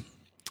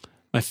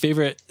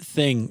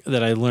thing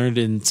that I learned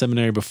in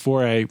seminary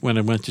when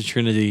I went to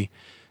Trinity,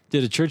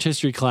 did a church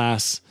history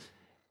class,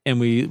 and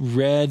we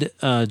read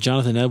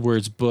Jonathan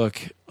Edwards'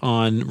 book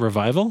on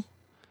revival,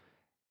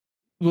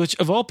 which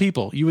of all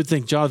people, you would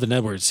think Jonathan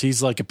Edwards,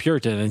 he's like a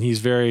Puritan and he's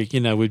very,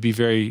 would be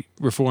very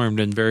reformed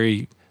and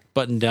very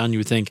buttoned down, you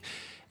would think.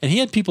 And he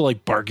had people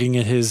like barking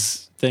at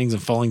his things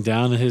and falling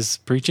down at his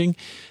preaching,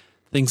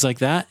 things like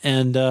that.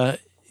 And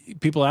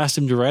people asked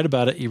him to write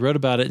about it. He wrote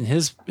about it. And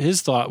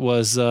his thought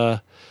was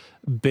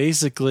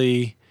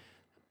basically,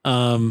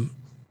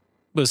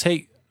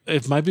 hey,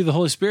 it might be the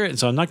Holy Spirit, and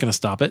so I'm not going to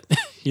stop it,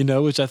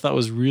 which I thought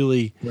was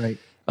really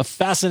a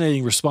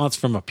fascinating response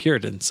from a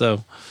Puritan.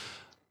 So,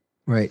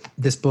 right.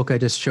 This book I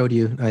just showed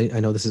you, I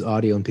know this is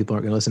audio and people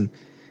aren't going to listen.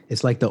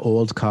 It's like the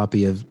old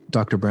copy of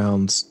Dr.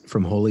 Brown's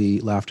From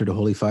Holy Laughter to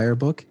Holy Fire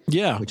book.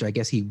 Yeah. Which I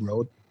guess he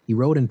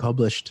wrote and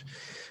published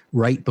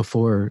right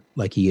before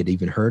like he had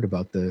even heard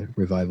about the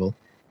revival.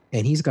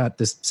 And he's got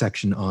this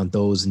section on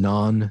those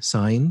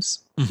non-signs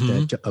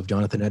of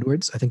Jonathan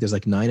Edwards. I think there's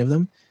like 9 of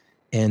them.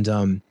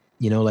 And,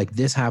 like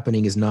this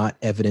happening is not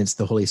evidence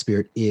the Holy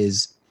Spirit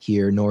is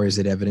here, nor is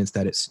it evidence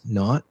that it's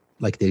not,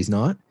 like that he's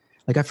not.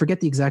 Like I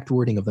forget the exact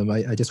wording of them.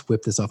 I just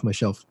whipped this off my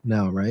shelf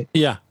now, right?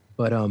 Yeah.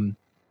 But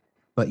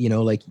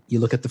like you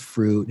look at the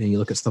fruit and you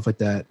look at stuff like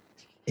that.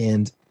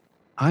 And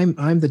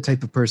I'm the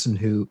type of person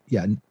who,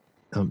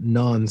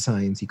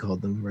 non-signs, he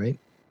called them, right?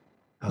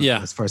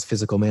 As far as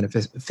physical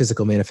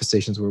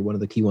manifestations were one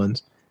of the key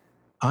ones.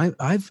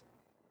 I've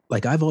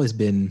always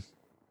been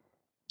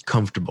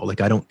comfortable.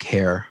 Like I don't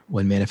care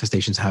when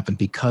manifestations happen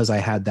because I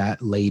had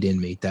that laid in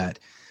me that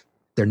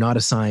they're not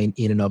a sign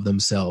in and of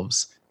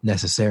themselves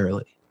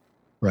necessarily,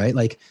 right?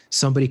 Like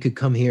somebody could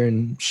come here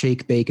and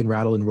shake, bake, and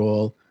rattle and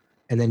roll,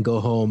 and then go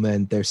home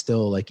and they're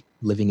still like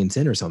living in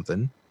sin or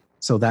something.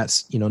 So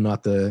that's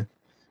not the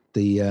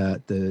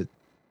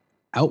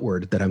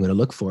outward that I'm going to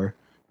look for.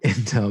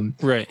 And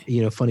right.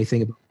 Funny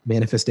thing about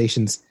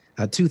manifestations.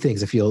 2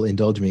 things, if you'll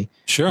indulge me.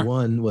 Sure.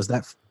 One was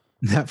that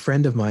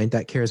friend of mine,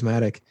 that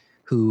charismatic,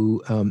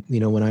 who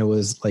when I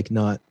was like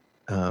not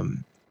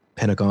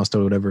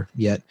Pentecostal or whatever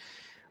yet,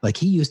 like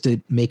he used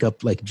to make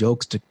up like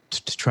jokes to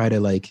try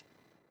to like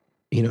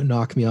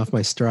knock me off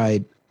my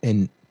stride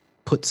and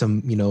put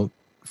some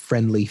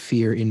friendly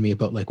fear in me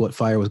about like what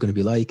fire was going to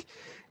be like.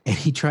 And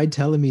he tried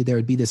telling me there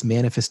would be this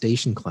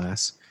manifestation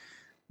class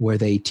where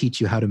they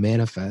teach you how to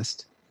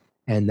manifest,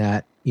 and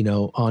that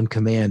on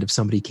command, if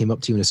somebody came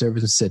up to you in a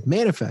service and said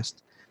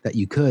manifest, that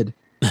you could.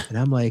 And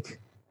I'm like,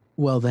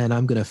 well then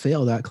I'm going to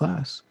fail that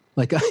class.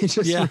 Like I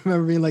just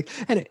remember being like,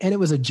 and it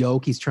was a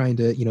joke. He's trying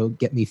to,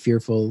 get me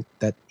fearful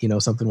that,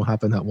 something will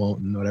happen that won't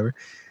and whatever.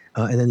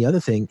 And then the other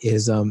thing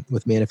is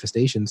with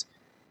manifestations,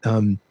 I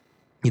don't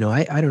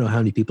know how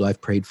many people I've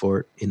prayed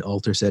for in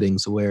altar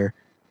settings where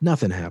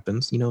nothing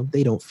happens,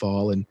 they don't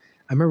fall. And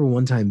I remember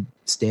one time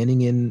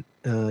standing in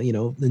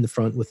the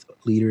front with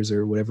leaders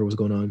or whatever was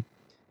going on.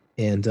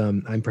 And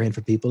I'm praying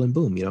for people and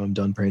boom, I'm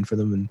done praying for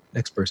them and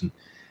next person.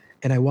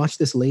 And I watched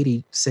this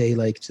lady say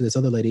like to this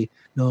other lady,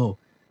 no,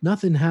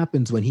 nothing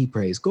happens when he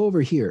prays. Go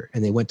over here.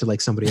 And they went to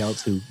like somebody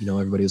else who,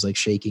 everybody was like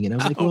shaking. And I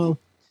was like, well,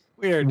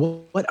 weird.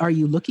 What are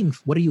you looking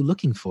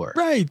for?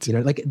 Right.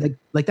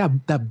 Like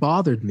that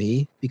bothered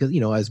me because,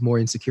 I was more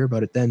insecure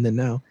about it then than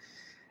now.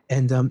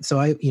 And so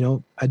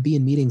I'd be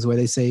in meetings where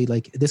they say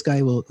like, this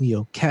guy will,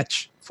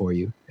 catch for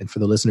you. And for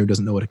the listener who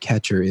doesn't know what a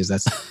catcher is,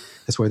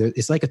 that's where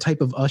it's like a type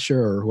of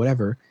usher or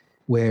whatever,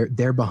 where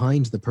they're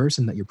behind the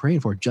person that you're praying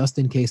for, just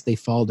in case they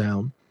fall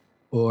down,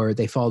 or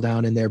they fall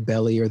down and their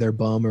belly or their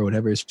bum or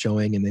whatever is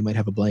showing, and they might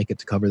have a blanket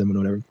to cover them and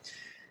whatever.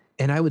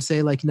 And I would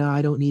say like, no,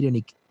 I don't need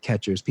any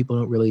catchers. People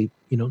don't really,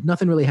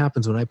 nothing really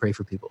happens when I pray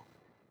for people.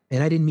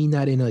 And I didn't mean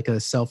that in like a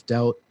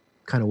self-doubt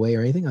kind of way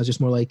or anything. I was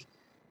just more like,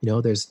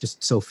 there's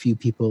just so few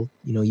people,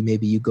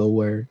 maybe you go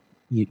where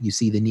you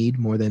see the need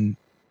more than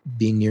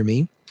being near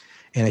me.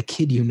 And I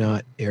kid you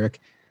not, Eric,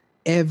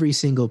 every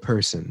single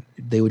person,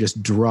 they would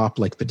just drop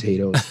like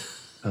potatoes.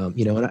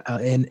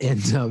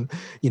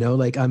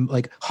 Like I'm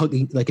like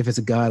hugging, like if it's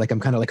a guy, like I'm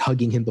kind of like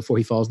hugging him before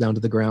he falls down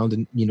to the ground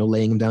and,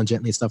 laying him down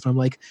gently and stuff. And I'm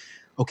like,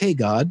 okay,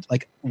 God,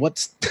 like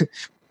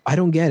I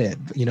don't get it.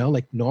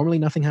 Like normally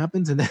nothing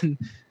happens. And then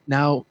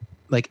now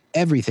like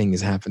everything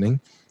is happening.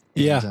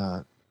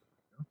 Yeah.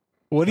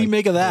 What do you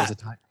make of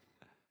that?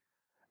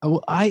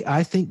 Well,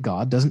 I think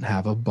God doesn't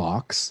have a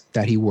box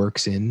that he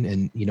works in,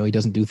 and, he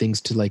doesn't do things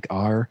to like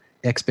our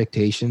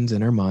expectations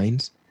and our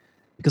minds.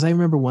 Because I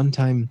remember one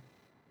time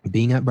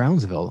being at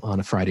Brownsville on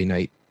a Friday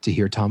night to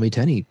hear Tommy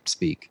Tenney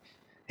speak.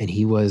 And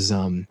he was,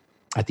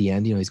 at the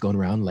end, he's going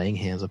around laying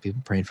hands on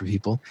people, praying for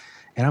people.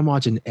 And I'm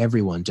watching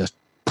everyone just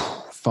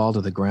fall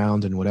to the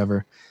ground and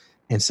whatever.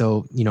 And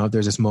so,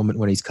 there's this moment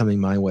when he's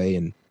coming my way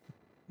and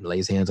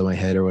lays hands on my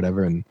head or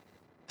whatever, and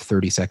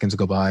 30 seconds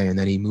go by and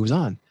then he moves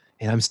on.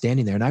 And I'm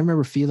standing there, and I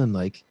remember feeling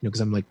like, because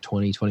I'm like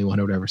 20, 21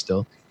 or whatever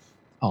still.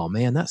 Oh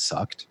man, that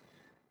sucked.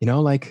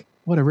 Like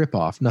what a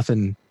ripoff.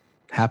 Nothing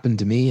happened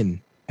to me, and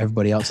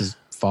everybody else is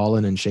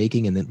falling and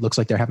shaking, and it looks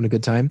like they're having a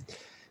good time.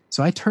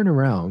 So I turn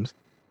around,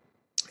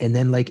 and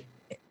then like,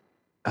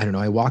 I don't know,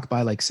 I walk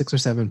by like 6 or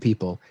 7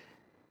 people,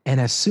 and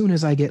as soon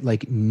as I get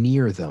like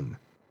near them,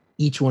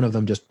 each one of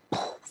them just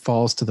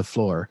falls to the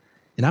floor,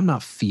 and I'm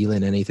not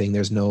feeling anything.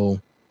 There's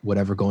no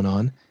whatever going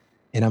on.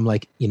 And I'm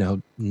like,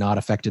 not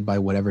affected by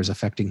whatever's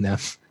affecting them,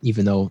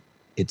 even though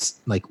it's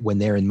like when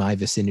they're in my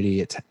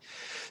vicinity.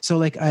 So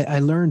like I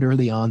learned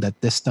early on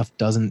that this stuff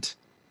doesn't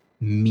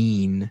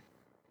mean,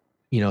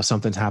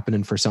 something's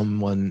happening for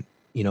someone,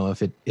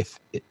 if it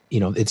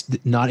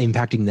it's not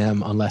impacting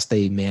them unless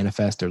they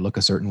manifest or look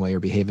a certain way or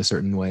behave a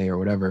certain way or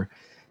whatever.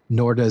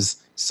 Nor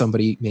does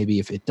somebody, maybe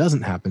if it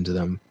doesn't happen to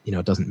them,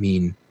 it doesn't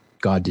mean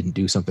God didn't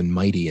do something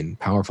mighty and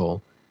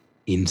powerful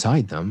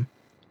inside them.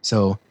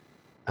 So,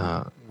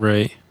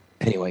 right.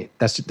 Anyway,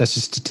 that's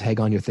just to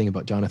tag on your thing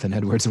about Jonathan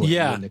Edwards and what you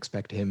wouldn't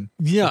expect him.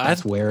 Yeah,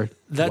 that's where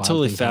that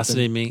totally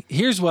fascinated me.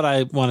 Here's what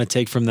I want to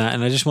take from that,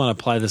 and I just want to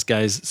apply this,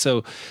 guys.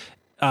 So,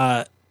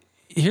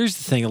 here's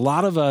the thing: a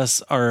lot of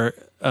us are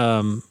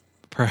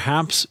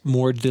perhaps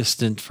more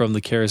distant from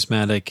the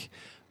charismatic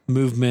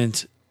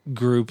movement,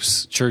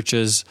 groups,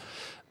 churches,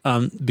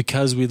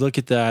 because we look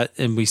at that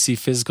and we see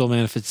physical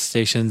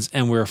manifestations,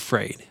 and we're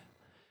afraid.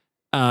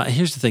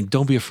 Here's the thing: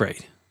 don't be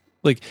afraid.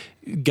 Like,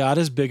 God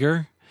is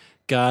bigger.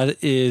 God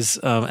is,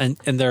 and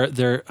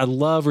there. I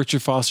love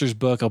Richard Foster's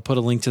book. I'll put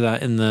a link to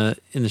that in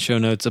the show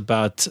notes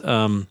about,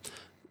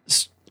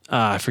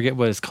 I forget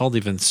what it's called,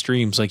 even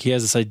streams. Like, he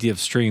has this idea of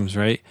streams,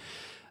 right?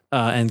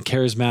 And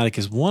charismatic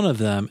is one of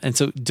them. And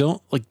so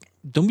don't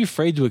be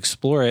afraid to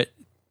explore it.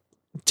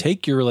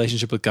 Take your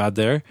relationship with God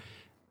there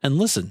and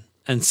listen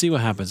and see what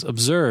happens.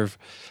 Observe.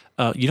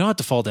 You don't have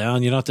to fall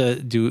down. You don't have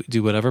to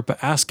do whatever,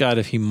 but ask God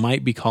if he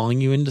might be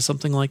calling you into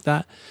something like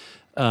that.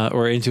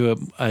 Or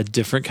into a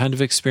different kind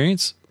of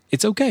experience.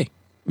 It's okay.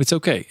 It's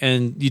okay.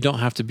 And you don't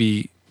have to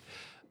be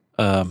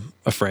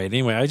afraid.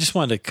 Anyway, I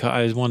wanted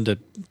to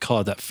call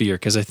out that fear,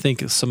 because I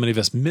think so many of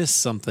us miss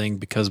something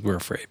because we're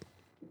afraid.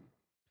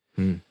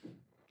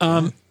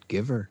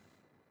 Giver.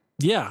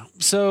 Yeah.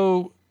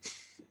 So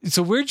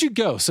where'd you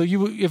go? So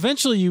you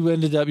eventually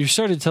you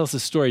started to tell us the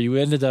story. You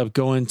ended up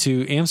going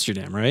to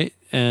Amsterdam, right?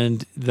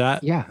 And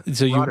that,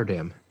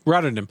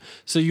 Rotterdam.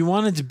 So you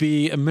wanted to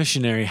be a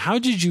missionary. How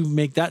did you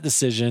make that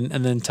decision?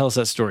 And then tell us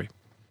that story.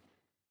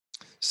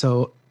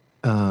 So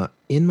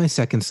in my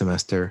second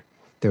semester,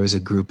 there was a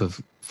group of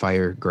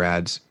fire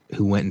grads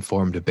who went and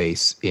formed a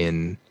base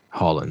in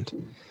Holland.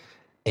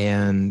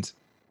 And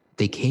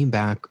they came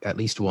back at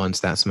least once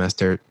that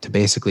semester to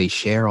basically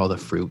share all the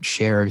fruit,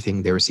 share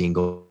everything they were seeing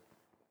going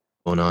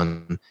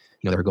on.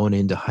 They were going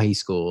into high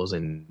schools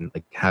and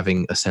like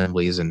having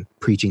assemblies and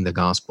preaching the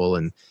gospel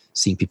and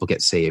seeing people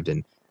get saved.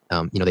 And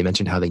they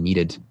mentioned how they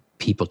needed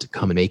people to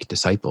come and make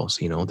disciples.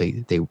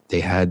 They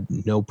had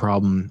no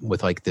problem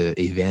with like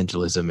the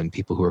evangelism and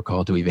people who were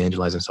called to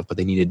evangelize and stuff, but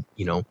they needed,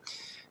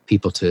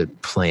 people to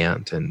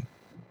plant and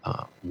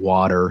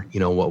water,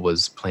 what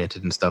was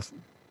planted and stuff.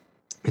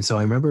 And so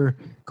I remember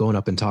going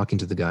up and talking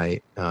to the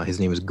guy. His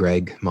name is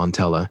Greg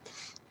Montella.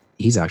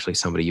 He's actually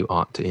somebody you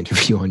ought to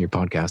interview on your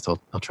podcast.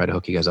 I'll try to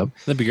hook you guys up.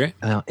 That'd be great.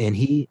 And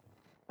he's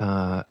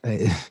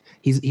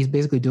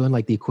basically doing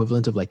like the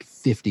equivalent of like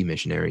 50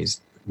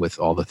 missionaries with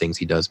all the things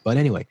he does. But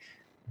anyway,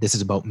 this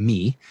is about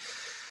me.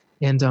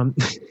 And so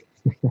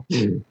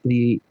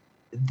he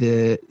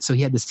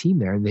had this team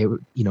there, and they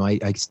were,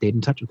 I stayed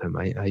in touch with him.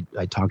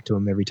 I talked to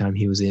him every time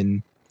he was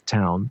in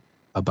town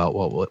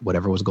about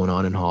whatever was going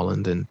on in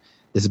Holland. And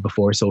this is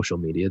before social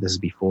media. This is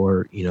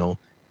before,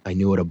 I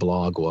knew what a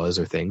blog was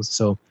or things.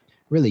 So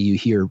really you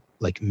hear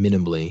like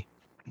minimally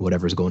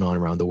whatever's going on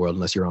around the world,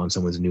 unless you're on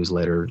someone's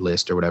newsletter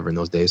list or whatever in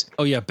those days.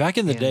 Oh yeah. Back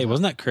in the day,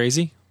 wasn't that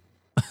crazy?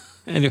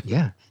 Anyway.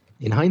 Yeah.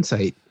 In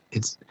hindsight,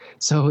 it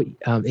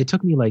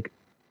took me like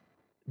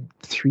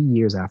 3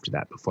 years after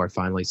that before I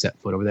finally set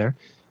foot over there,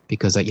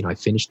 because I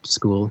finished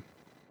school,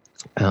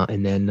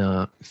 and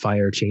then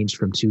fire changed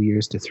from 2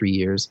 years to 3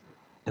 years,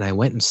 and I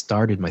went and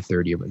started my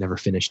third year but never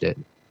finished it.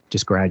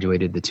 Just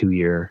graduated the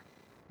 2-year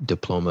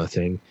diploma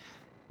thing.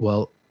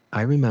 Well,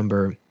 I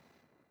remember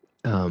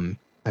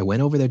I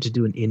went over there to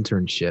do an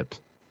internship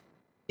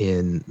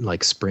in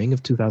like spring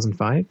of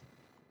 2005.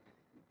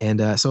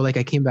 And so like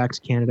I came back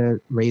to Canada,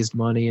 raised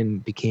money,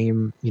 and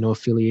became,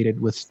 affiliated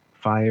with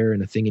Fire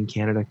and a thing in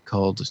Canada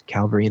called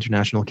Calvary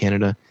International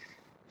Canada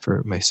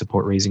for my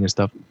support raising and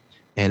stuff.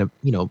 And,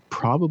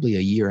 probably a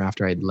year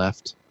after I'd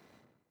left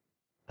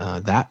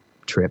that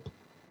trip,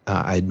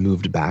 I'd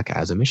moved back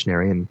as a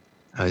missionary, and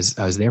I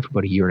was there for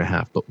about a year and a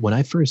half. But when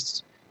I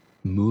first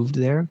moved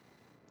there,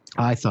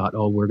 I thought,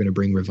 oh, we're going to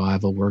bring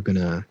revival. We're going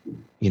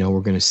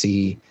to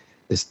see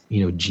this,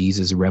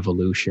 Jesus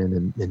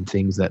revolution and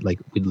things that like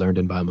we'd learned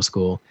in Bible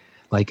school,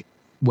 like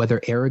whether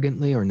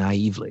arrogantly or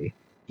naively,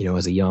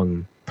 as a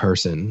young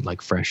person,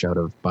 like fresh out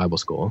of Bible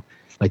school,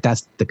 like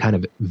that's the kind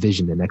of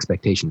vision and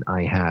expectation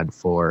I had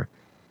for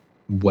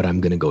what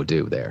I'm going to go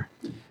do there.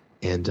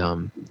 And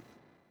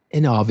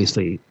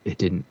obviously it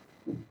didn't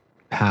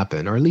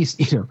happen, or at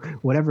least,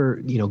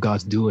 whatever,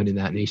 God's doing in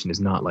that nation is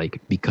not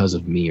like because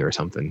of me or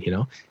something,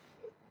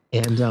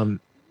 and,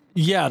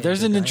 yeah,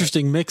 there's an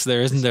interesting mix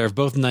there, isn't there? Of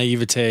both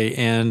naivete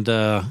and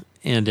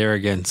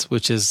arrogance,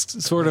 which is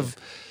sort of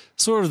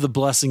the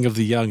blessing of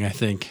the young, I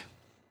think.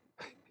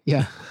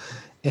 Yeah.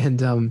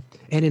 And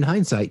in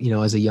hindsight,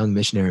 as a young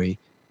missionary,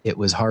 it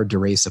was hard to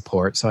raise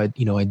support. So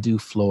I'd do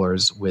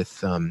floors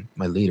with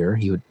my leader.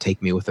 He would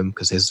take me with him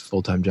because his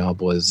full-time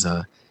job was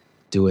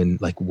doing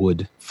like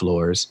wood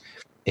floors.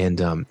 And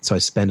so I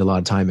spend a lot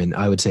of time, and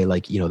I would say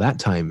like, that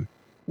time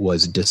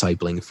was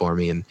discipling for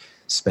me, and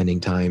spending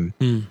time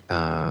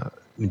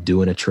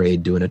doing a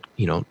trade,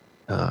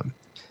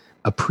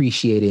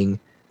 appreciating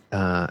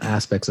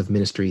aspects of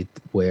ministry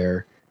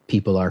where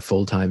people are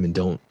full-time and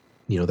don't,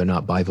 they're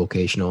not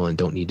bivocational and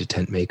don't need to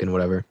tent make and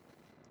whatever.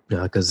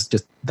 Because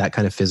just that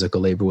kind of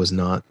physical labor was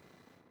not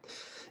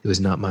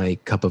my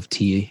cup of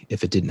tea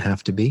if it didn't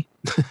have to be.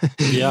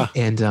 Yeah.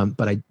 And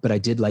but I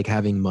did like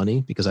having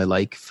money because I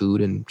like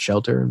food and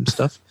shelter and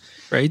stuff.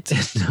 Right.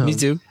 And, me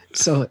too.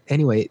 So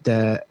anyway,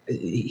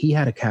 he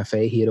had a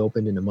cafe he had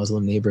opened in a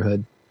Muslim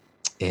neighborhood,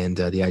 and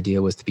the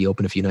idea was to be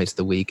open a few nights of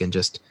the week, and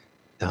just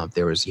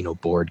there was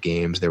board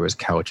games, there was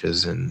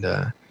couches, and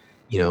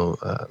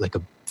like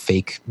a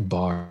fake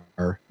bar,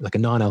 like a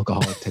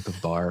non-alcoholic type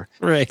of bar.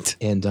 Right.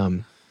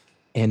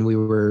 And we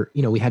were,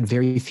 we had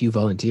very few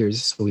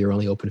volunteers, so we were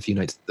only open a few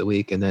nights of the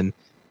week. And then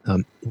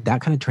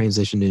that kind of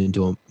transitioned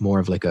into more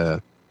of like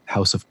a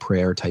house of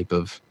prayer type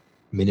of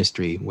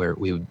ministry where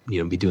we would,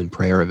 be doing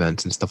prayer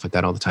events and stuff like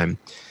that all the time.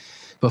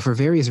 But for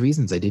various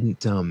reasons, I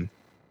didn't, I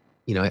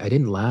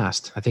didn't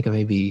last. I think I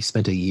maybe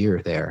spent a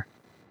year there.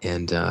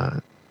 And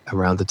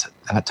around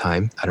that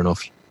time, I don't know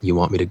if you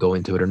want me to go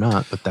into it or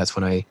not, but that's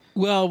when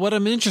Well, what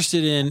I'm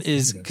interested in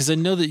is, because I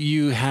know that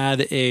you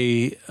had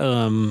a...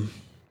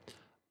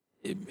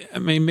 I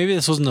mean, maybe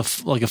this wasn't a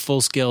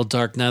full-scale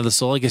dark night of the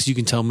soul. I guess you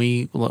can tell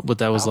me what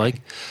that was like.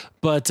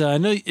 But I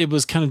know it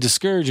was kind of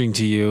discouraging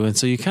to you, and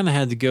so you kind of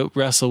had to go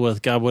wrestle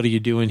with, God, what are you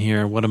doing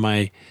here?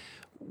 Where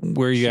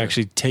are you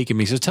actually taking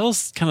me? So tell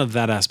us kind of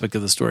that aspect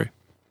of the story.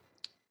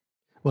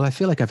 Well, I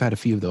feel like I've had a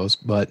few of those,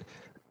 but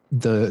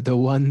the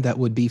one that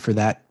would be for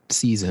that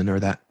season or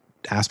that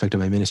aspect of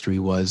my ministry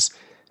was,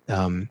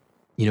 there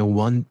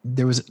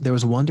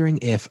was wondering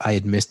if I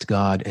had missed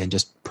God and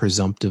just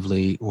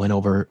presumptively went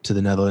over to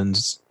the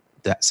Netherlands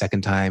that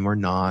second time or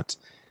not,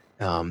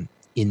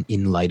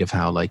 in light of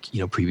how, like,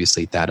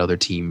 previously that other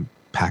team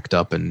packed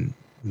up and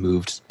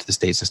moved to the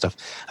States and stuff.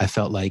 I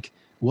felt like,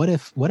 what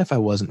if I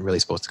wasn't really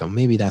supposed to come?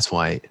 Maybe that's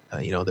why,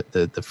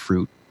 the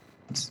fruit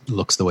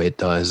looks the way it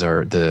does,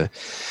 or the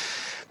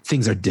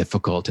things are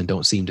difficult and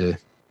don't seem to,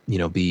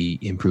 be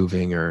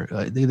improving, or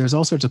there's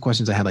all sorts of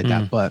questions I had like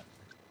that. But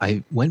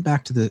I went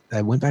back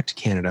to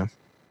Canada.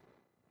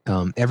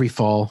 Every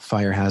fall,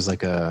 Fire has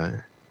like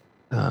a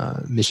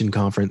mission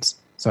conference.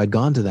 So I'd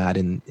gone to that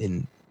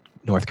in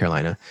North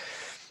Carolina.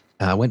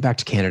 Went back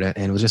to Canada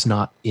and was just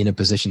not in a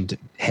position to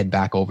head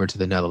back over to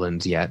the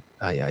Netherlands yet.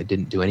 I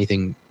didn't do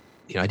anything,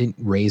 I didn't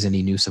raise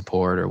any new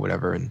support or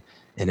whatever. And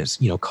it's,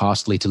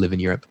 costly to live in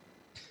Europe.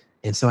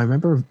 And so I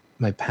remember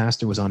my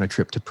pastor was on a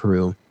trip to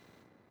Peru.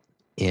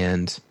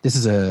 And this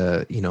is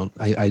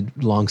I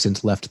long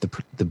since left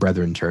the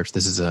Brethren Church.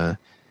 This is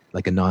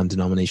like a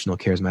non-denominational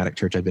charismatic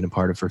church I've been a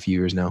part of for a few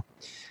years now.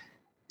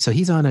 So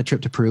he's on a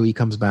trip to Peru. He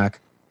comes back.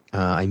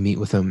 I meet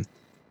with him,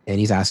 and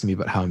he's asking me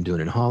about how I'm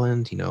doing in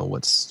Holland.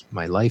 What's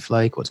my life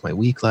like? What's my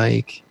week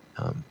like?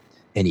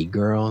 Any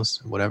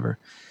girls, whatever.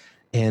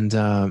 And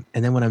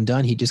then when I'm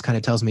done, he just kind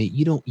of tells me,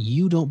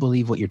 you don't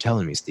believe what you're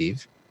telling me,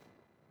 Steve.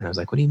 And I was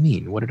like, what do you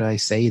mean? What did I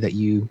say that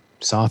you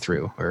saw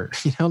through? Or,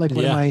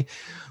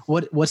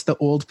 what's the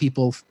old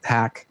people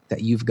hack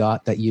that you've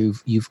got that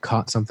you've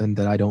caught something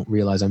that I don't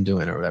realize I'm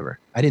doing or whatever?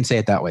 I didn't say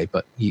it that way,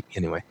 but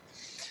anyway.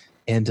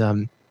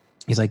 And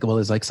he's like, well,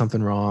 is like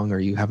something wrong? Or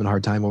you having a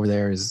hard time over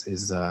there?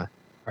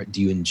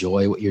 Do you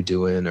enjoy what you're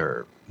doing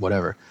or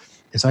whatever?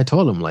 And so I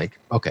told him, like,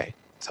 okay.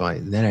 So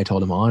I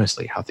told him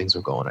honestly how things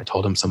were going. I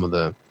told him some of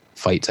the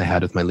fights I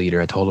had with my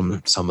leader. I told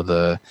him some of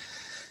the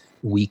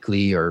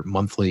weekly or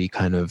monthly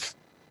kind of,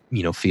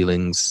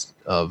 feelings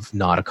of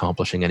not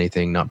accomplishing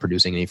anything, not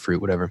producing any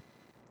fruit, whatever.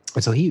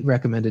 And so he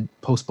recommended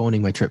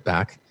postponing my trip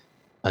back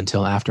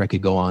until after I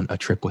could go on a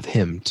trip with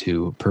him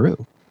to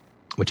Peru,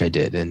 which I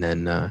did. And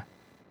then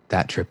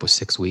that trip was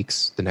 6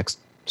 weeks the next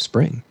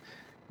spring.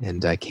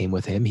 And I came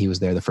with him. He was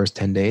there the first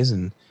 10 days,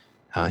 and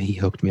he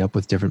hooked me up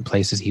with different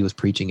places he was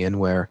preaching in,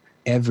 where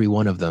every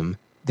one of them,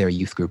 their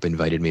youth group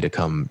invited me to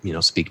come,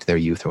 speak to their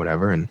youth or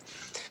whatever.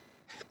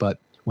 But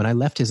when I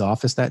left his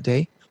office that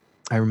day,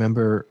 I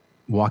remember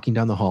walking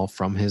down the hall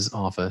from his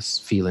office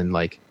feeling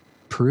like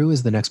Peru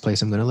is the next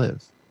place I'm going to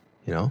live,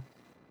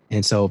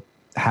 And so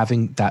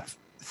having that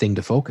thing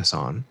to focus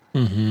on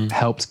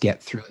helped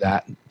get through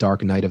that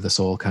dark night of the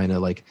soul, kind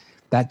of like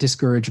that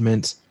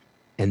discouragement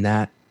and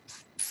that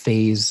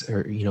phase,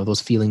 or,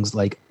 those feelings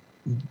like,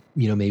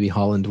 maybe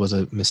Holland was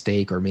a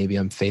mistake, or maybe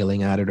I'm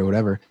failing at it or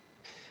whatever.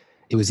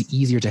 it was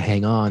easier to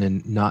hang on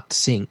and not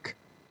sink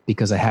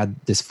because I had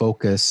this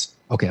focus.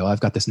 Okay, well, I've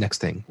got this next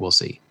thing. We'll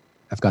see.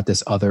 I've got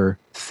this other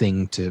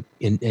thing to,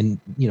 and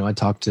I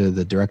talked to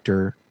the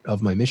director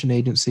of my mission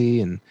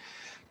agency and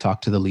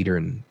talked to the leader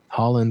in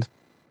Holland.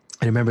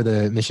 I remember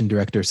the mission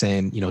director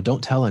saying,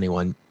 don't tell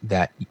anyone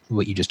that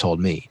what you just told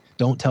me.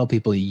 Don't tell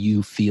people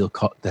you feel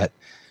that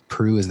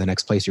Peru is the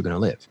next place you're going to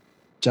live,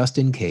 just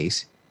in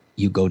case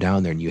you go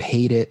down there and you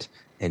hate it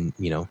and,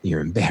 you're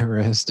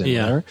embarrassed and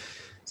whatever.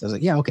 So I was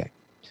like, yeah, okay.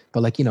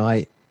 But like,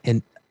 I've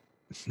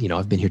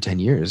been here 10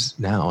 years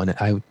now, and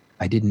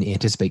I didn't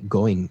anticipate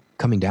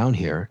coming down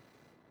here,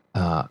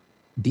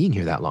 being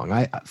here that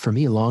long. For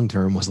me, long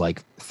term was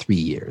like 3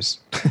 years.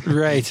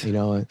 Right.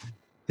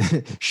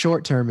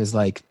 Short term is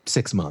like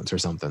 6 months or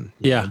something.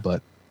 Yeah.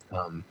 But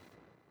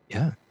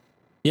yeah.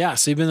 Yeah.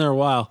 So you've been there a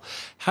while.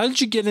 How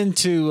did you get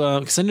into,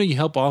 because I know you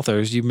help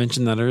authors. You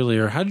mentioned that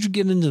earlier. How did you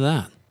get into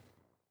that?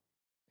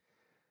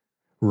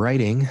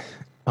 Writing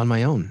on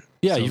my own.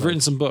 Yeah. So you've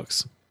written some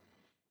books.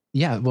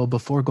 Yeah. Well,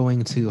 before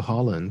going to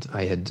Holland,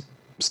 I had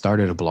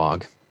started a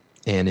blog.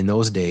 And in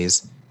those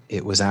days,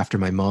 it was after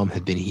my mom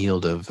had been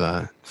healed of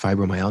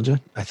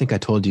fibromyalgia. I think I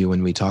told you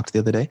when we talked the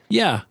other day.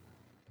 Yeah.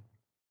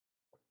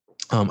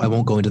 I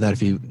won't go into that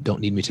if you don't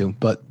need me to.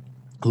 But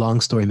long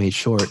story made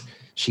short,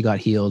 she got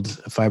healed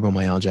of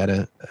fibromyalgia at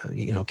a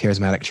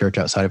charismatic church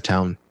outside of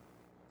town.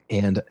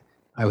 And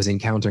I was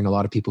encountering a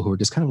lot of people who were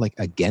just kind of like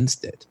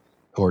against it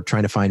or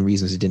trying to find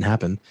reasons it didn't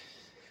happen.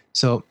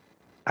 So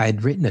I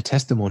had written a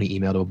testimony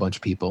email to a bunch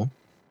of people,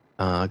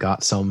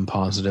 got some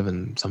positive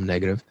and some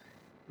negative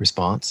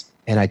response.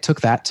 And I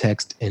took that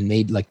text and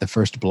made like the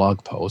first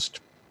blog post.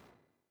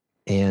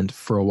 And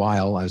for a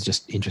while, I was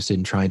just interested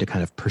in trying to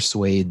kind of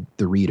persuade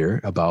the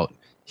reader about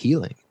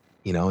healing,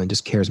 and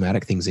just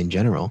charismatic things in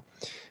general,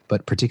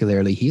 but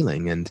particularly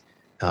healing. And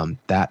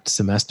that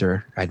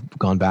semester, I'd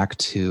gone back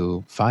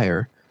to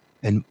Fire,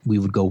 and we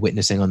would go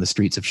witnessing on the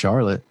streets of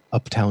Charlotte,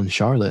 uptown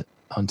Charlotte,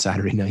 on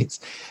Saturday nights.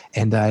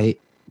 And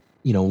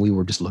we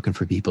were just looking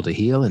for people to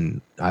heal,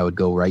 and I would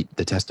go write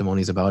the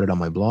testimonies about it on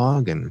my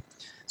blog. And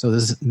so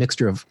this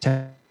mixture of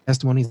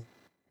testimonies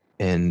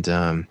and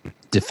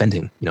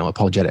defending,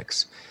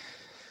 apologetics,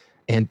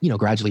 and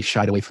gradually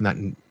shied away from that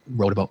and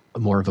wrote about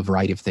more of a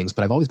variety of things.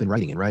 But I've always been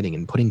writing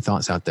and putting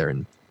thoughts out there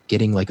and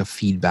getting like a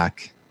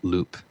feedback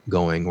loop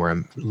going where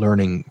I'm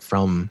learning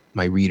from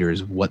my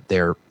readers what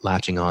they're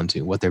latching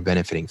onto, what they're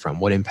benefiting from,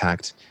 what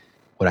impact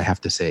what I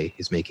have to say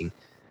is making.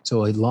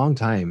 So a long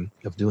time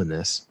of doing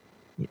this,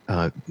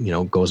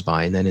 goes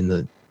by, and then in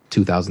the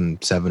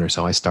 2007 or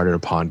so, I started a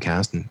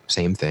podcast, and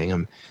same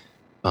thing.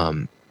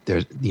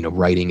 There's,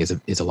 writing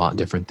is a lot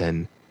different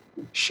than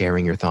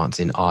sharing your thoughts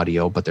in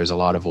audio, but there's a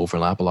lot of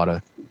overlap, a lot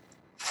of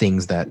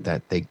things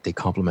that they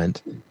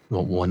complement.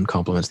 Well, one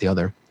complements the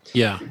other.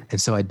 Yeah. And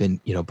so I'd been,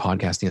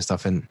 podcasting and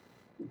stuff, and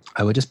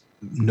I would just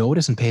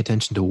notice and pay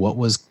attention to what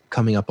was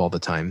coming up all the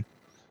time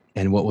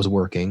and what was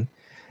working.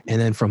 And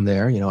then from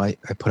there, I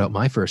put out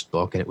my first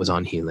book, and it was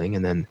on healing.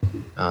 And then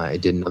I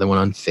did another one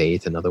on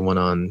faith, another one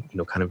on,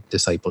 kind of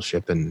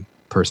discipleship and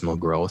personal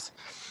growth.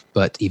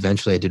 But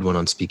eventually I did one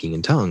on speaking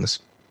in tongues.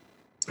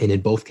 And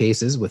in both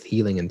cases, with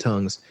healing and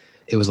tongues,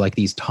 it was like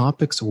these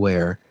topics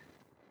where,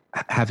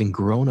 having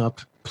grown up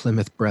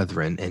Plymouth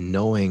Brethren and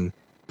knowing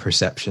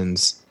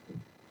perceptions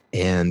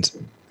and,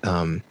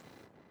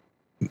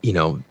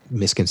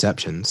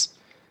 misconceptions,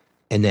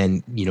 and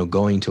then,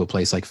 going to a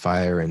place like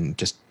Fire and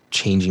just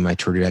changing my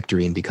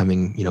trajectory and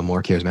becoming,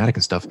 more charismatic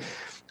and stuff,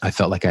 I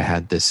felt like I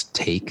had this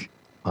take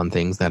on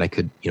things that I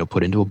could,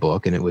 put into a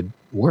book, and it would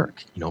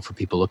work, for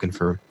people looking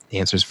for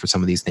answers for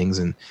some of these things.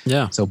 And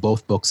so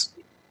both books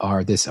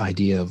are this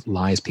idea of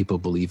lies people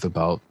believe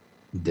about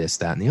this,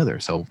 that, and the other.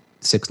 So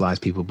 6 lies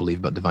people believe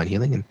about divine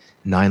healing, and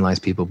 9 lies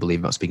people believe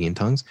about speaking in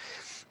tongues.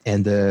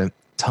 And the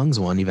tongues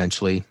one,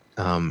 eventually,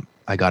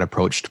 I got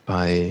approached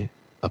by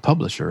a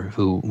publisher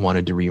who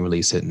wanted to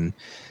re-release it, and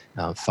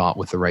thought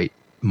with the right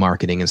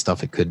marketing and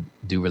stuff, it could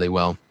do really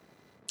well.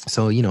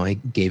 So, I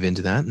gave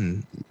into that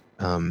and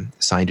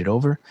signed it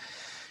over.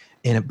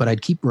 But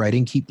I'd keep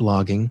writing, keep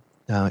blogging,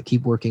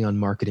 keep working on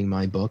marketing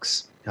my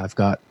books. I've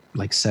got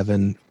like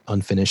 7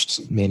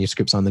 unfinished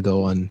manuscripts on the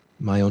go on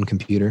my own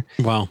computer.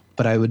 Wow.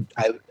 But I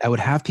would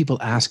have people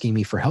asking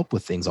me for help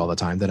with things all the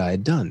time that I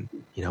had done,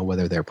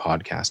 whether their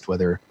podcast,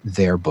 whether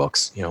their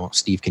books,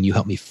 Steve, can you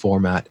help me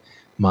format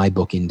my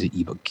book into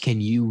ebook?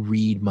 Can you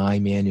read my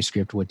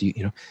manuscript? What do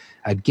you,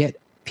 I'd get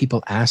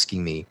people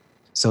asking me.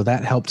 So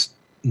that helped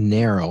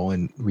narrow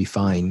and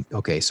refine.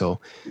 Okay, so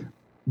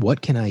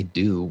what can I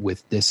do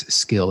with this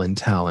skill and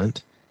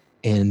talent?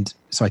 And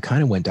so I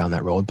kind of went down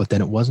that road, but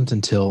then it wasn't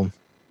until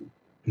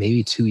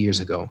maybe 2 years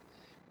ago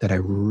that I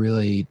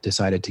really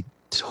decided to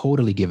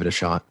totally give it a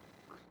shot.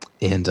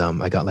 And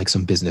I got like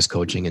some business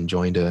coaching and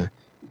joined a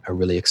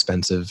really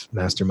expensive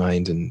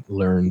mastermind and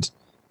learned,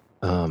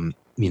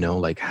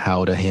 like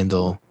how to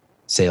handle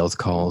sales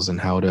calls and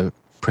how to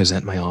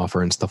present my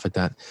offer and stuff like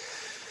that.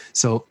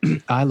 So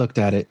I looked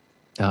at it,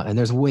 and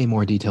there's way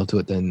more detail to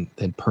it than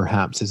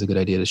perhaps is a good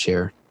idea to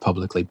share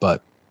publicly.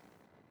 But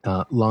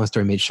long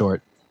story made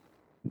short,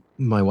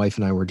 my wife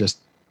and I were just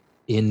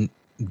in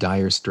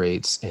dire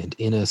straits and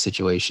in a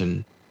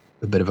situation,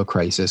 a bit of a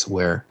crisis,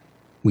 where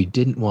we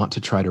didn't want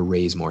to try to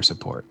raise more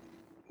support.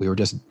 We were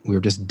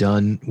just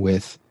done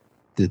with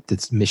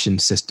this mission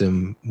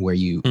system where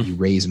you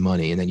raise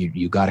money and then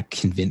you got to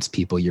convince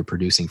people you're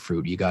producing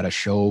fruit. You got to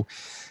show,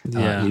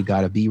 you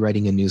got to be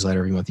writing a newsletter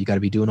every month. You got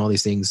to be doing all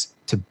these things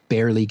to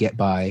barely get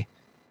by.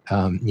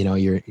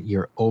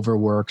 You're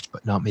overworked,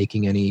 but not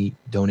making any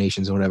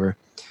donations or whatever.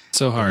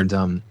 So hard.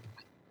 And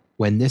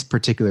when this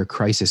particular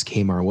crisis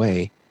came our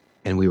way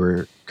and we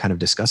were kind of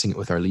discussing it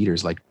with our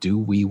leaders, like, do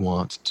we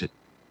want to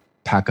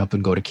pack up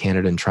and go to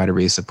Canada and try to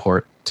raise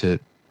support to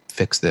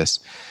fix this?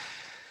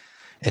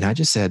 And I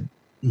just said,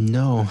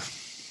 no,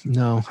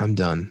 I'm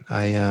done.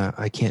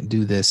 I can't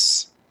do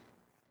this.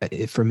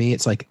 For me,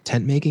 it's like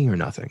tent making or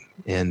nothing.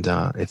 And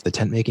if the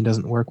tent making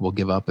doesn't work, we'll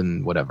give up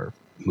and whatever,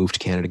 move to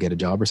Canada, get a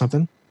job or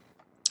something.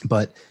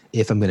 But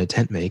if I'm going to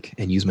tent make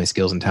and use my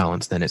skills and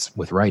talents, then it's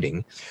with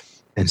writing.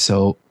 And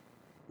so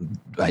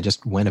I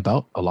just went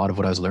about a lot of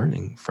what I was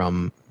learning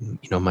from,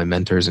 my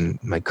mentors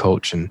and my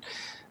coach, and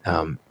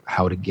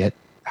how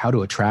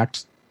to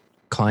attract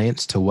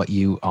clients to what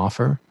you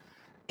offer,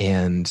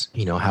 and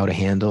how to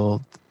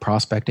handle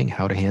prospecting,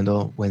 how to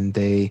handle when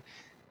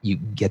you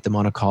get them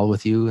on a call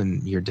with you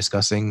and you're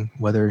discussing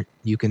whether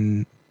you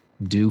can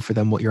do for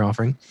them what you're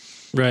offering,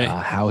 right?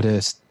 How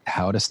to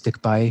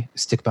stick by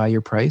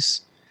your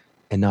price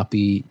and not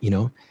be,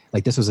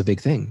 like, this was a big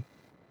thing,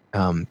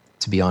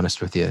 to be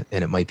honest with you,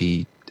 and it might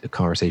be a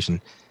conversation,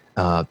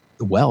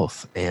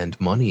 wealth and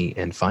money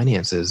and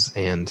finances,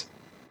 and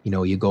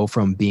you go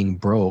from being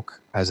broke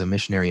as a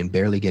missionary and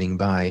barely getting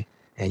by,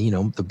 and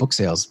the book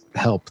sales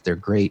help, they're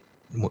great,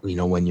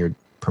 when you're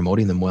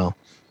promoting them well,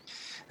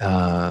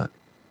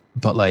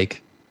 but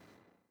like,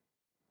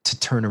 to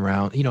turn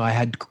around, I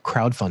had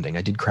crowdfunding.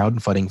 I did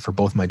crowdfunding for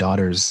both my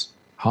daughters'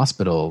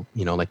 hospital,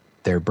 like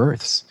their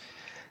births.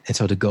 And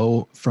so to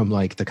go from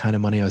like the kind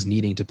of money I was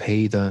needing to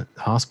pay the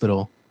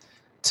hospital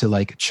to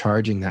like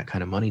charging that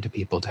kind of money to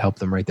people to help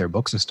them write their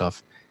books and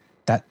stuff,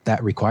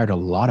 that required a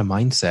lot of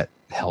mindset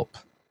help,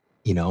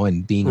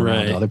 and being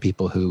around other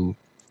people who,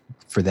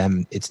 for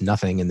them, it's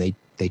nothing, and they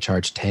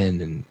charge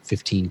 10 and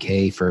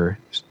 15K for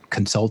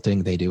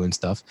consulting they do and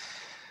stuff.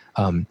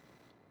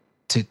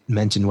 To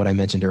mention what I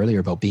mentioned earlier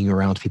about being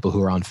around people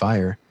who are on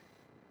fire,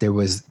 there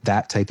was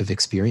that type of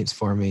experience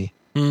for me.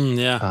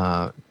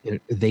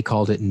 They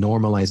called it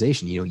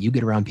normalization. You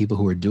get around people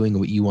who are doing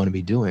what you want to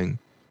be doing,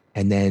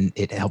 and then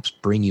it helps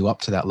bring you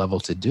up to that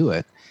level to do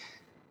it.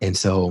 And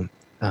so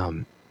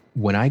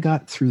when I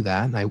got through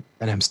that, and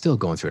I'm still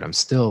going through it, I'm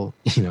still,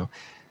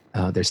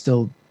 there's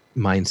still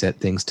mindset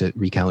things to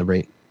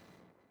recalibrate.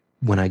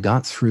 When I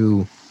got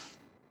through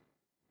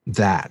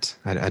that,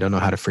 I don't know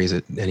how to phrase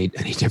it any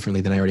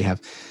differently than I already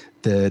have,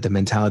 the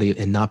mentality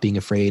and not being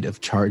afraid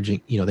of charging,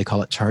 they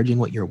call it charging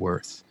what you're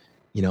worth.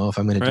 If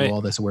I'm going to do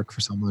all this work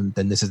for someone,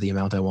 then this is the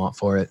amount I want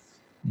for it.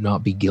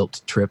 Not be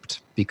guilt tripped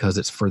because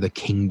it's for the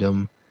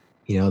kingdom.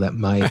 That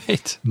my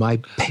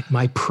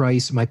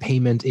price, my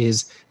payment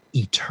is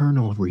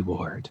eternal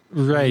reward.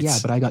 Right. Yeah,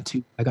 but I got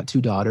two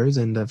daughters,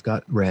 and I've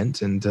got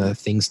rent and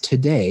things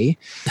today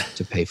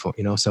to pay for.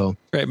 So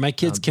right. My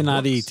kids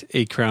cannot eat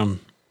a crown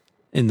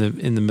in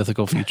the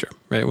mythical future.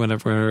 Right.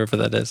 Whenever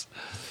that is.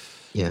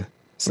 Yeah.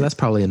 So that's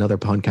probably another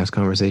podcast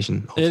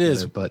conversation. It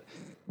is, but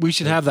we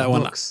should have that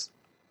one.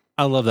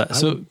 I love that.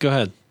 So go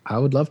ahead. I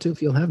would love to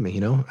if you'll have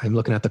me. I'm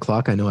looking at the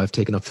clock. I know I've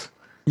taken up.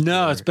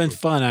 No, it's been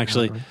fun,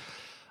 actually.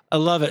 I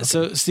love it. Okay.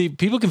 So, Steve,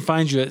 people can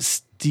find you at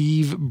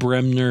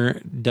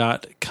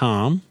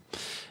stevebremner.com.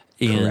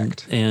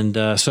 Correct.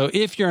 And so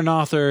if you're an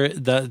author,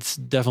 that's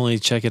definitely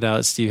check it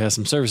out. Steve has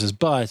some services.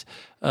 But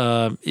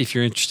if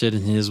you're interested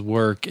in his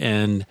work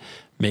and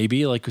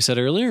maybe, like we said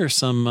earlier,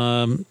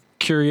 some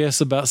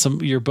curious about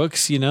your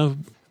books,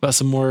 about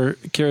some more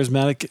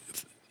charismatic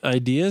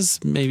ideas,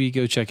 maybe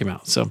go check him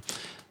out. So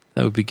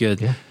that would be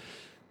good. Yeah.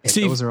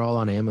 Steve, those are all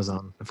on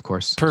Amazon, of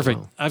course. Perfect.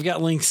 Well. I've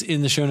got links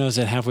in the show notes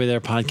at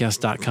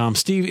halfwaytherepodcast.com.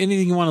 Steve,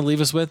 anything you want to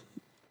leave us with?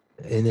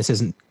 And this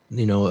isn't,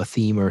 a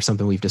theme or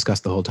something we've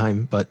discussed the whole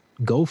time, but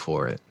go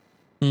for it.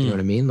 You know what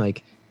I mean?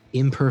 Like,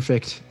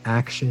 imperfect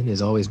action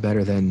is always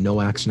better than no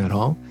action at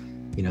all,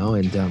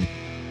 and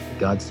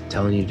God's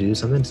telling you to do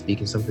something,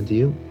 speaking something to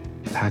you,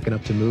 pack it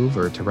up to move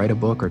or to write a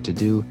book or to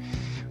do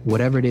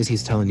whatever it is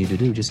he's telling you to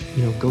do. Just,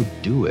 go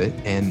do it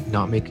and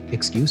not make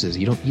excuses.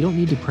 You don't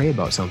need to pray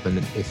about something.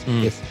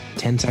 If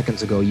 10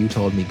 seconds ago you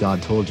told me God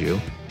told you,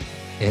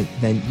 and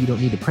then you don't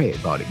need to pray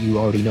about it. You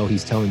already know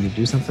he's telling you to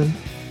do something.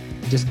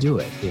 Just do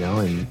it,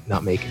 and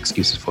not make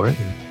excuses for it.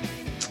 And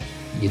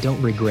you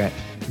don't regret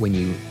when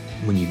you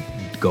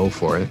go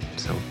for it.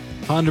 So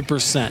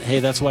 100%. Hey,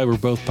 that's why we're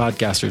both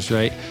podcasters,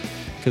 right?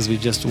 Because we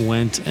just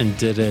went and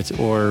did it,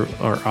 or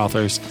are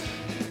authors.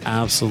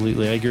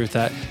 Absolutely. I agree with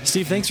that.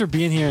 Steve, thanks for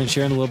being here and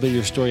sharing a little bit of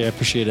your story. I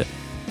appreciate it.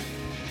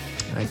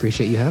 I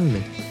appreciate you having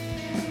me.